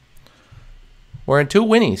winners. We're in two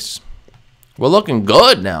winnies. We're looking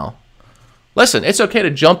good now. Listen, it's okay to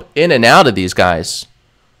jump in and out of these guys.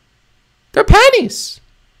 They're pennies.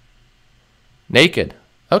 Naked.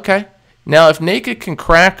 Okay. Now, if Naked can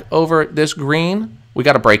crack over this green, we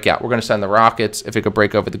got to break out. We're going to send the rockets. If it could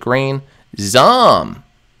break over the green. Zom.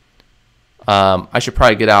 I should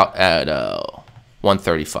probably get out at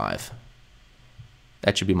 135.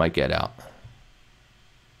 That should be my get out.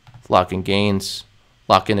 Lock in gains.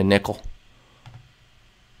 Lock in a nickel.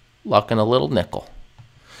 Lock in a little nickel.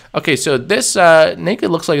 Okay, so this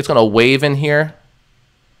Naked looks like it's going to wave in here.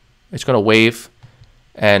 It's going to wave.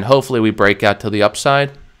 And hopefully we break out to the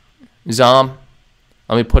upside. Zom.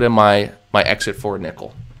 Let me put in my exit for a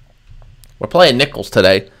nickel. We're playing nickels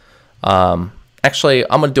today. Actually,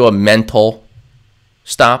 I'm going to do a mental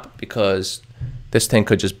stop because this thing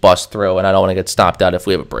could just bust through, and I don't want to get stopped out if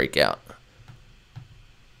we have a breakout.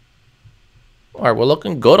 All right, we're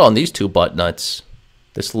looking good on these two butt nuts.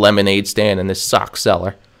 This lemonade stand and this sock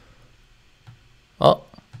seller. Oh,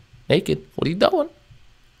 Naked. What are you doing?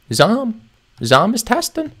 Zom. Zom is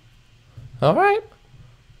testing. All right.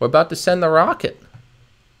 We're about to send the rocket.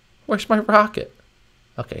 Where's my rocket?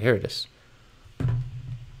 Okay, here it is.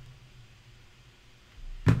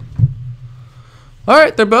 All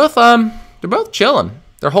right, they're both chilling.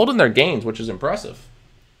 They're holding their gains, which is impressive.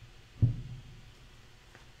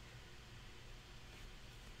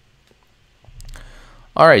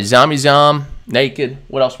 All right, Zom, Naked.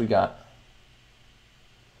 What else we got?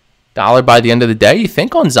 $1 by the end of the day, you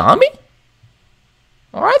think, on Zombie?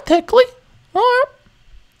 All right, Tickly. All right.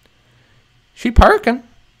 She perking.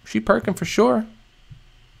 She perking for sure.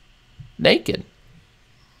 Naked.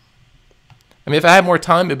 I mean, if I had more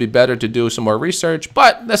time, it'd be better to do some more research,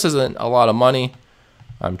 but this isn't a lot of money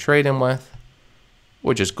I'm trading with.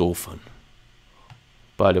 We're just goofing.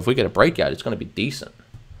 But if we get a breakout, it's going to be decent.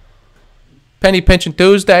 Penny Pinchin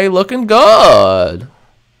Tuesday, looking good.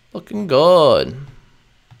 Looking good.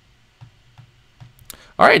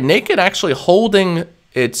 All right, Naked actually holding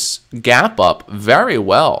its gap up very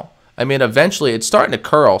well. I mean, eventually it's starting to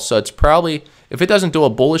curl, so it's probably, if it doesn't do a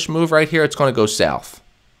bullish move right here, it's going to go south.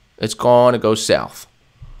 It's going to go south.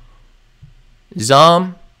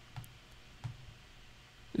 Zom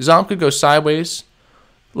could go sideways.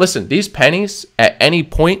 Listen, these pennies at any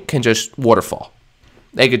point can just waterfall.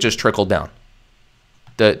 They could just trickle down.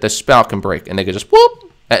 The spout can break, and they could just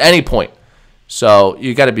whoop at any point. So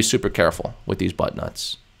you got to be super careful with these butt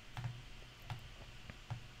nuts.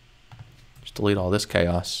 Just delete all this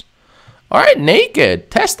chaos. All right,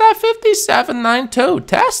 Naked. Test that 5792.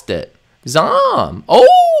 Test it. Zom.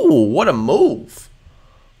 Oh, what a move.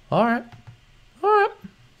 All right. All right.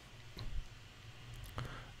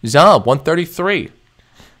 Zom, 133.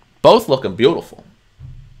 Both looking beautiful.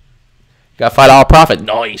 Got $5 profit.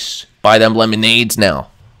 Nice. Buy them lemonades now.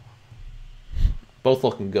 Both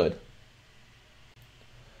looking good.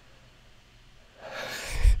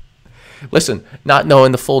 Listen, not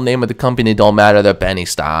knowing the full name of the company don't matter. They're penny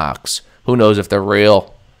stocks. Who knows if they're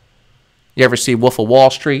real? You ever see Wolf of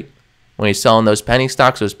Wall Street when he's selling those penny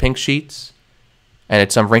stocks, those pink sheets? And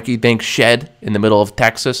it's some rinky-dink shed in the middle of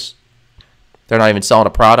Texas. They're not even selling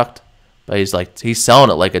a product. But he's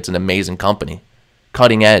selling it like it's an amazing company.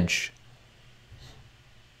 Cutting edge.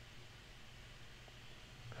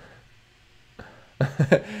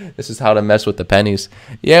 This is how to mess with the pennies.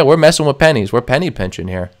 Yeah, we're messing with pennies. We're penny pinching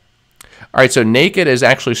here. All right, so Naked is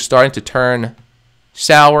actually starting to turn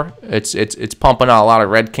sour. It's pumping out a lot of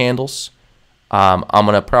red candles. I'm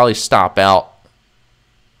gonna probably stop out.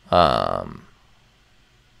 No,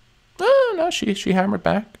 she hammered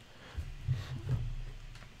back.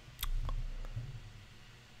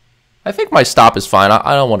 I think my stop is fine.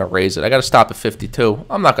 I don't want to raise it. I got to stop at 52.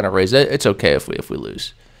 I'm not gonna raise it. It's okay if we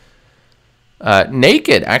lose.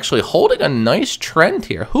 Naked actually holding a nice trend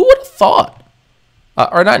here. Who would have thought?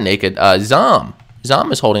 Or not Naked. Zom.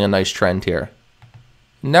 Zom is holding a nice trend here.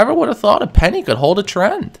 Never would have thought a penny could hold a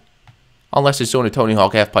trend. Unless it's doing a Tony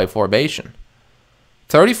Hawk half pipe formation.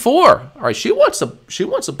 34. All right, she wants to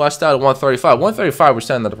bust out at 135. 135, we're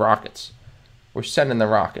sending the rockets. We're sending the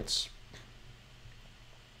rockets.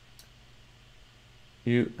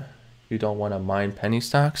 You don't want to mine penny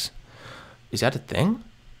stocks? Is that a thing?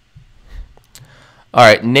 All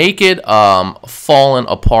right, naked, falling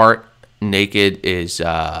apart. Naked is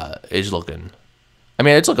looking. I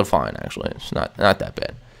mean, it's looking fine actually. It's not that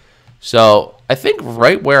bad. So I think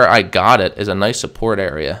right where I got it is a nice support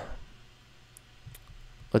area.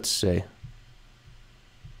 Let's see.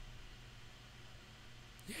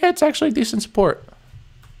 Yeah, it's actually decent support.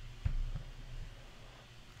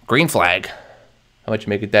 Green flag. How much you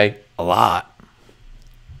make a day? A lot.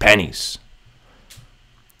 Pennies.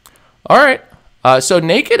 All right. So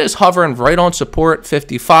naked is hovering right on support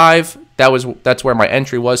 55. That's where my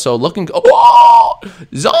entry was. So looking. Oh,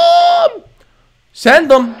 Zom!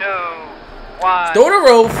 Send them. 2, 1. Through the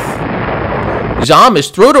roof. Zom is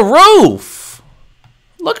through the roof.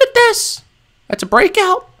 Look at this. That's a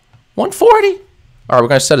breakout. 140. All right, we're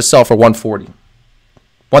gonna set a sell for 140.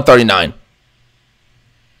 139.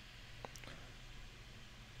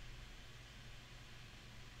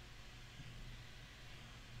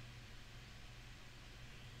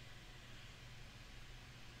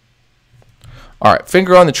 All right,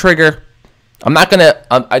 finger on the trigger. I'm not gonna.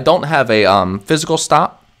 I don't have a physical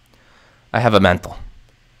stop. I have a mental.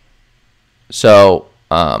 So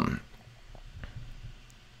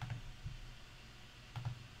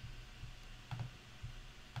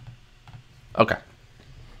okay.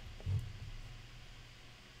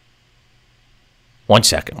 1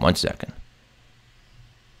 second. 1 second.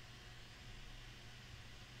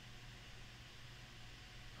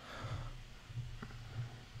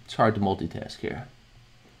 It's hard to multitask here.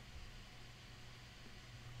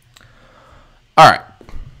 All right.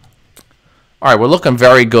 All right, we're looking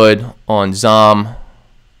very good on Zom.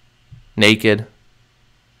 Naked.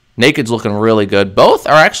 Naked's looking really good. Both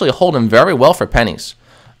are actually holding very well for pennies.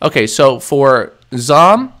 Okay, so for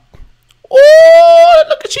Zom, oh,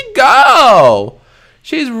 look at she go.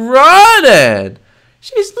 She's running.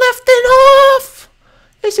 She's lifting off.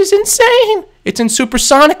 This is insane. It's in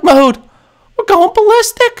supersonic mode. We're going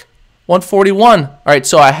ballistic. 141. All right,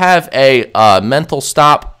 so I have a mental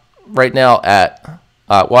stop right now at,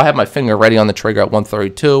 well, I have my finger ready on the trigger at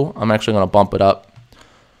 132. I'm actually going to bump it up.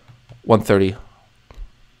 130.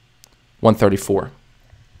 134.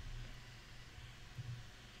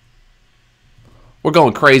 We're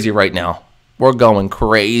going crazy right now. We're going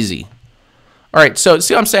crazy. All right, so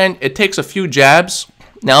see what I'm saying? It takes a few jabs.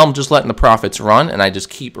 Now I'm just letting the profits run, and I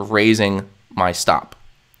just keep raising my stop.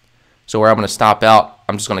 So where I'm going to stop out,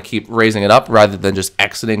 I'm just going to keep raising it up rather than just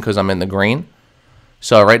exiting because I'm in the green.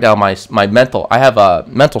 So right now, my mental, I have a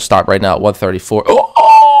mental stop right now at 134.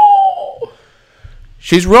 Oh!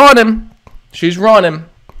 She's running. She's running.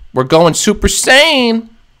 We're going super sane.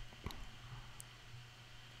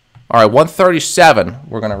 All right, 137.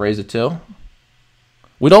 We're going to raise it to.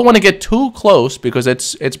 We don't want to get too close because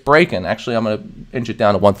it's breaking. Actually, I'm going to inch it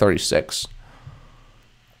down to 136.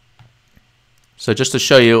 So just to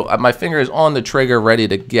show you, my finger is on the trigger ready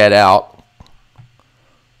to get out.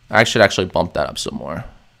 I should actually bump that up some more.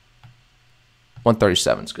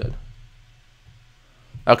 137 is good.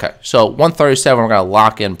 Okay, so 137, we're going to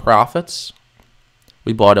lock in profits.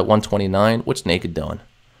 We bought at 129. What's Naked doing?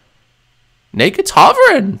 Naked's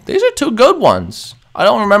hovering. These are two good ones. I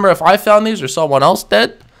don't remember if I found these or someone else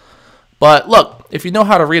did. But look, if you know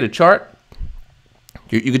how to read a chart,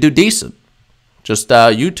 you could do decent. Just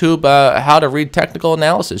YouTube how to read technical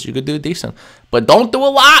analysis. You could do decent. But don't do a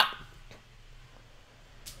lot.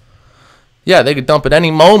 Yeah, they could dump at any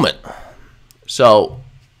moment. So,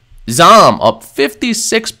 Zom up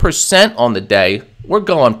 56% on the day. We're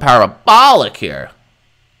going parabolic here.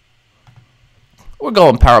 We're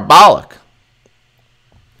going parabolic.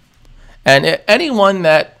 And anyone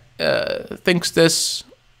that thinks this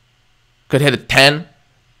could hit a 10,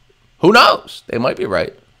 who knows? They might be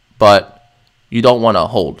right. But you don't want to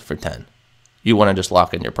hold for 10. You want to just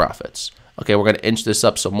lock in your profits. Okay, we're going to inch this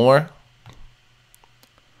up some more.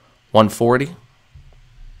 140.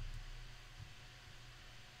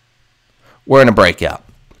 We're in a breakout.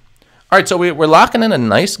 All right, so we're locking in a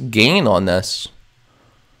nice gain on this.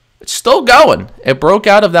 It's still going. It broke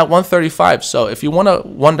out of that 135. So if you want to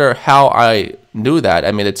wonder how I knew that,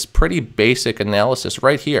 I mean, it's pretty basic analysis.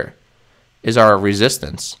 Right here is our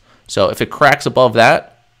resistance. So if it cracks above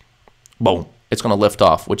that, boom, it's going to lift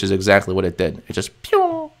off, which is exactly what it did. It just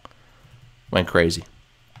pew, went crazy.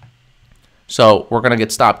 So we're going to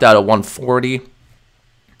get stopped out at 140,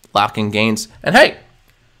 locking gains. And hey,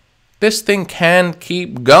 this thing can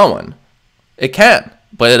keep going. It can,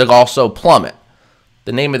 but it'll also plummet.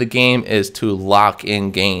 The name of the game is to lock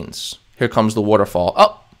in gains. Here comes the waterfall.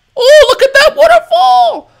 Oh, look at that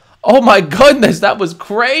waterfall. Oh my goodness, that was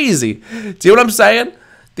crazy. See what I'm saying?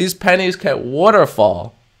 These pennies can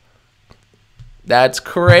waterfall. That's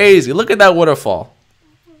crazy. Look at that waterfall.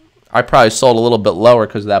 I probably sold a little bit lower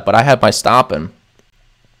because of that, but I had my stop in.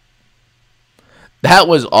 That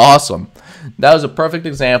was awesome. That was a perfect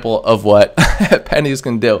example of what pennies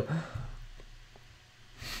can do.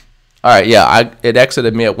 All right, yeah, it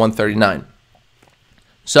exited me at 139.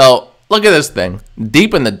 So look at this thing,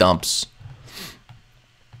 deep in the dumps.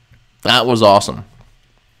 That was awesome.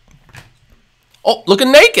 Oh, look at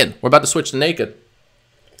naked. We're about to switch to naked.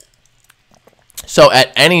 So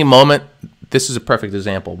at any moment, this is a perfect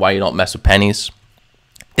example why you don't mess with pennies.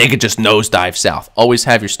 They could just nosedive south. Always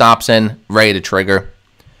have your stops in, ready to trigger.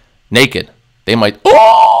 Naked. They might.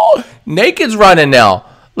 Oh, naked's running now.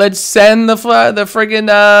 Let's send the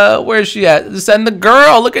friggin' where's she at? Send the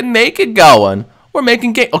girl. Look at naked going. We're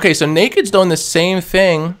making game. Okay, so naked's doing the same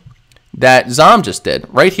thing that Zom just did.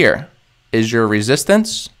 Right here is your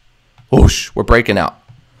resistance. Whoosh, we're breaking out.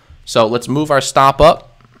 So let's move our stop up.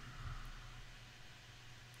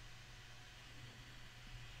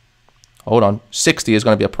 Hold on, 60 is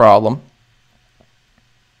going to be a problem.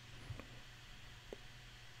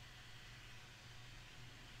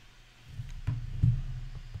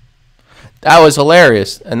 That was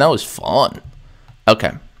hilarious, and that was fun.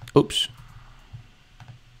 Okay, oops.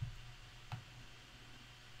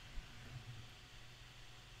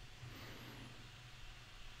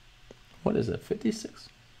 What is it, 56?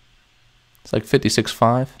 It's like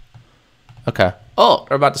 56.5. Okay. Oh,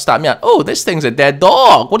 they're about to stop me out. Oh, this thing's a dead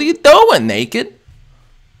dog. What are you doing, naked?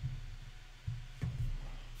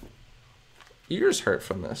 Ears hurt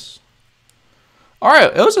from this. All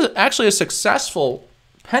right, it was actually a successful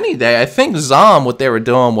penny day. I think Zom, what they were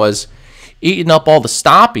doing was eating up all the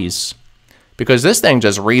stoppies because this thing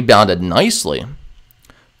just rebounded nicely.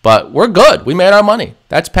 But we're good. We made our money.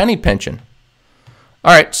 That's penny pinching.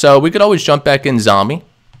 All right, so we could always jump back in Zombie.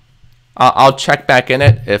 I'll check back in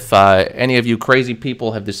it if any of you crazy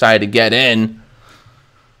people have decided to get in.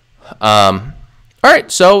 All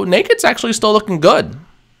right, so naked's actually still looking good.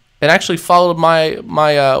 It actually followed my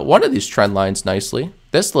one of these trend lines nicely.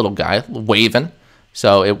 This little guy waving.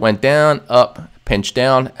 So it went down, up, pinch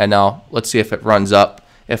down, and now let's see if it runs up.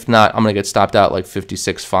 If not, I'm going to get stopped out like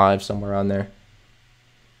 56.5, somewhere on there.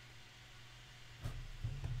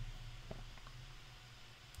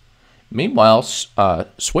 Meanwhile,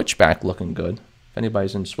 switchback looking good. If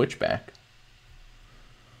anybody's in switchback.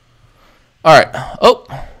 All right. Oh,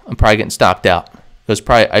 I'm probably getting stopped out. I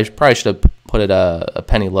probably should have put it a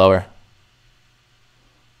penny lower.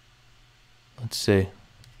 Let's see.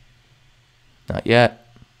 Not yet.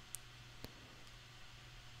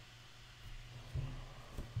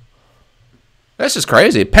 This is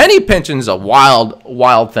crazy. Penny pinching's a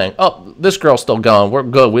wild thing. Oh, this girl's still going. We're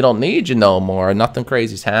good. We don't need you no more. Nothing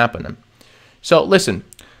crazy's happening. So listen.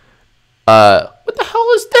 What the hell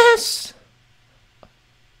is this?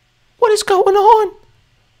 What is going on?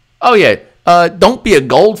 Oh yeah. Don't be a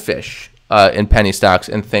goldfish in penny stocks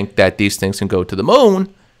and think that these things can go to the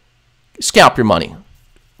moon. Scalp your money.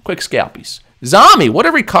 Quick scalpies. Zombie, what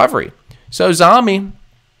a recovery. So Zombie,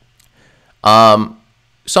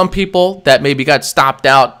 some people that maybe got stopped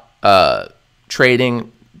out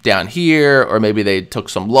trading down here, or maybe they took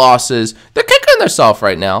some losses, they're kicking themselves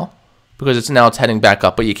right now because it's heading back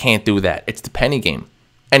up, but you can't do that. It's the penny game.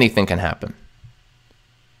 Anything can happen.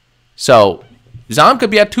 So Zom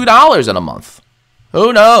could be at $2 in a month.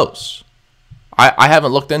 Who knows? I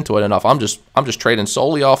haven't looked into it enough. I'm just trading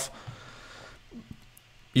solely off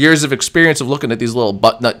years of experience of looking at these little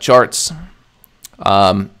butt nut charts.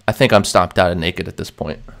 I think I'm stopped out of naked at this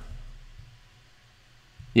point.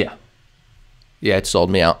 Yeah, it sold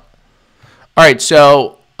me out. All right,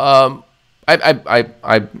 so I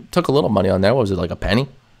took a little money on there. What was it, like a penny?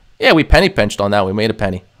 Yeah, we penny pinched on that. We made a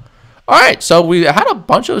penny. All right, so we had a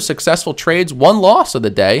bunch of successful trades. One loss of the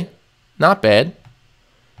day, not bad.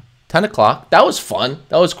 10 o'clock. That was fun.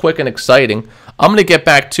 That was quick and exciting. I'm gonna get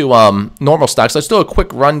back to normal stocks. Let's do a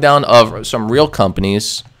quick rundown of some real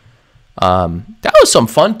companies. That was some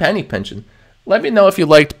fun penny pinching. Let me know if you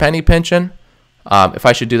liked penny pinching. If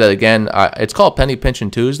I should do that again. It's called Penny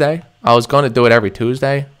Pinchin Tuesday. I was going to do it every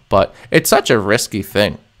Tuesday, but it's such a risky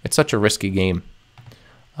thing. It's such a risky game.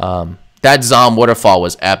 That Zom waterfall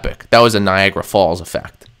was epic. That was a Niagara Falls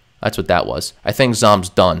effect. That's what that was. I think Zom's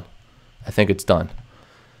done. I think it's done.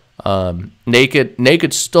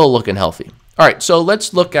 Naked's still looking healthy. All right, so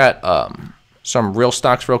let's look at some real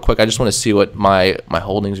stocks real quick. I just want to see what my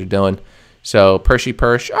holdings are doing. So Pershie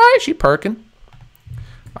Persh, all right, she perking.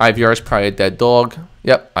 IVR's probably a dead dog.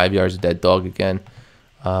 Yep, IVR's a dead dog again.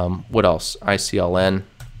 What else? ICLN,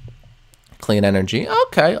 Clean Energy,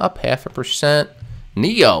 okay, up 0.5%.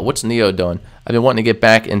 Neo. What's Neo doing? I've been wanting to get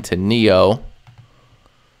back into Neo.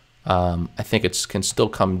 I think it can still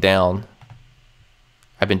come down.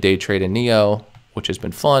 I've been day trading Neo, which has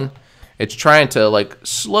been fun. It's trying to like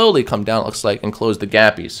slowly come down, it looks like, and close the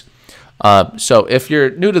gappies. So if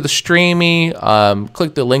you're new to the streamy,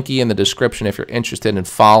 click the linky in the description if you're interested in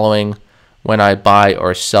following when I buy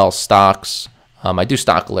or sell stocks. I do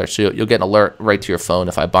stock alerts, so you'll get an alert right to your phone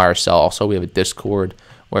if I buy or sell. Also, we have a Discord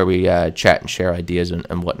where we chat and share ideas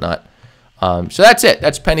and whatnot. So that's it.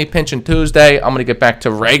 That's Penny Pinchin Tuesday. I'm going to get back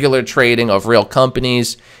to regular trading of real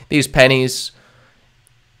companies. These pennies,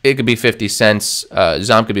 it could be 50 cents.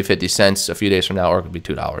 Zom could be 50 cents a few days from now, or it could be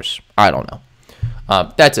 $2. I don't know.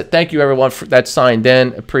 That's it. Thank you, everyone, that signed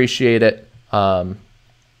in. Appreciate it.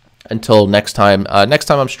 Until next time. Next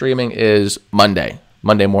time I'm streaming is Monday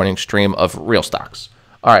morning stream of real stocks.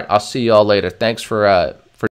 All right, I'll see you all later. Thanks for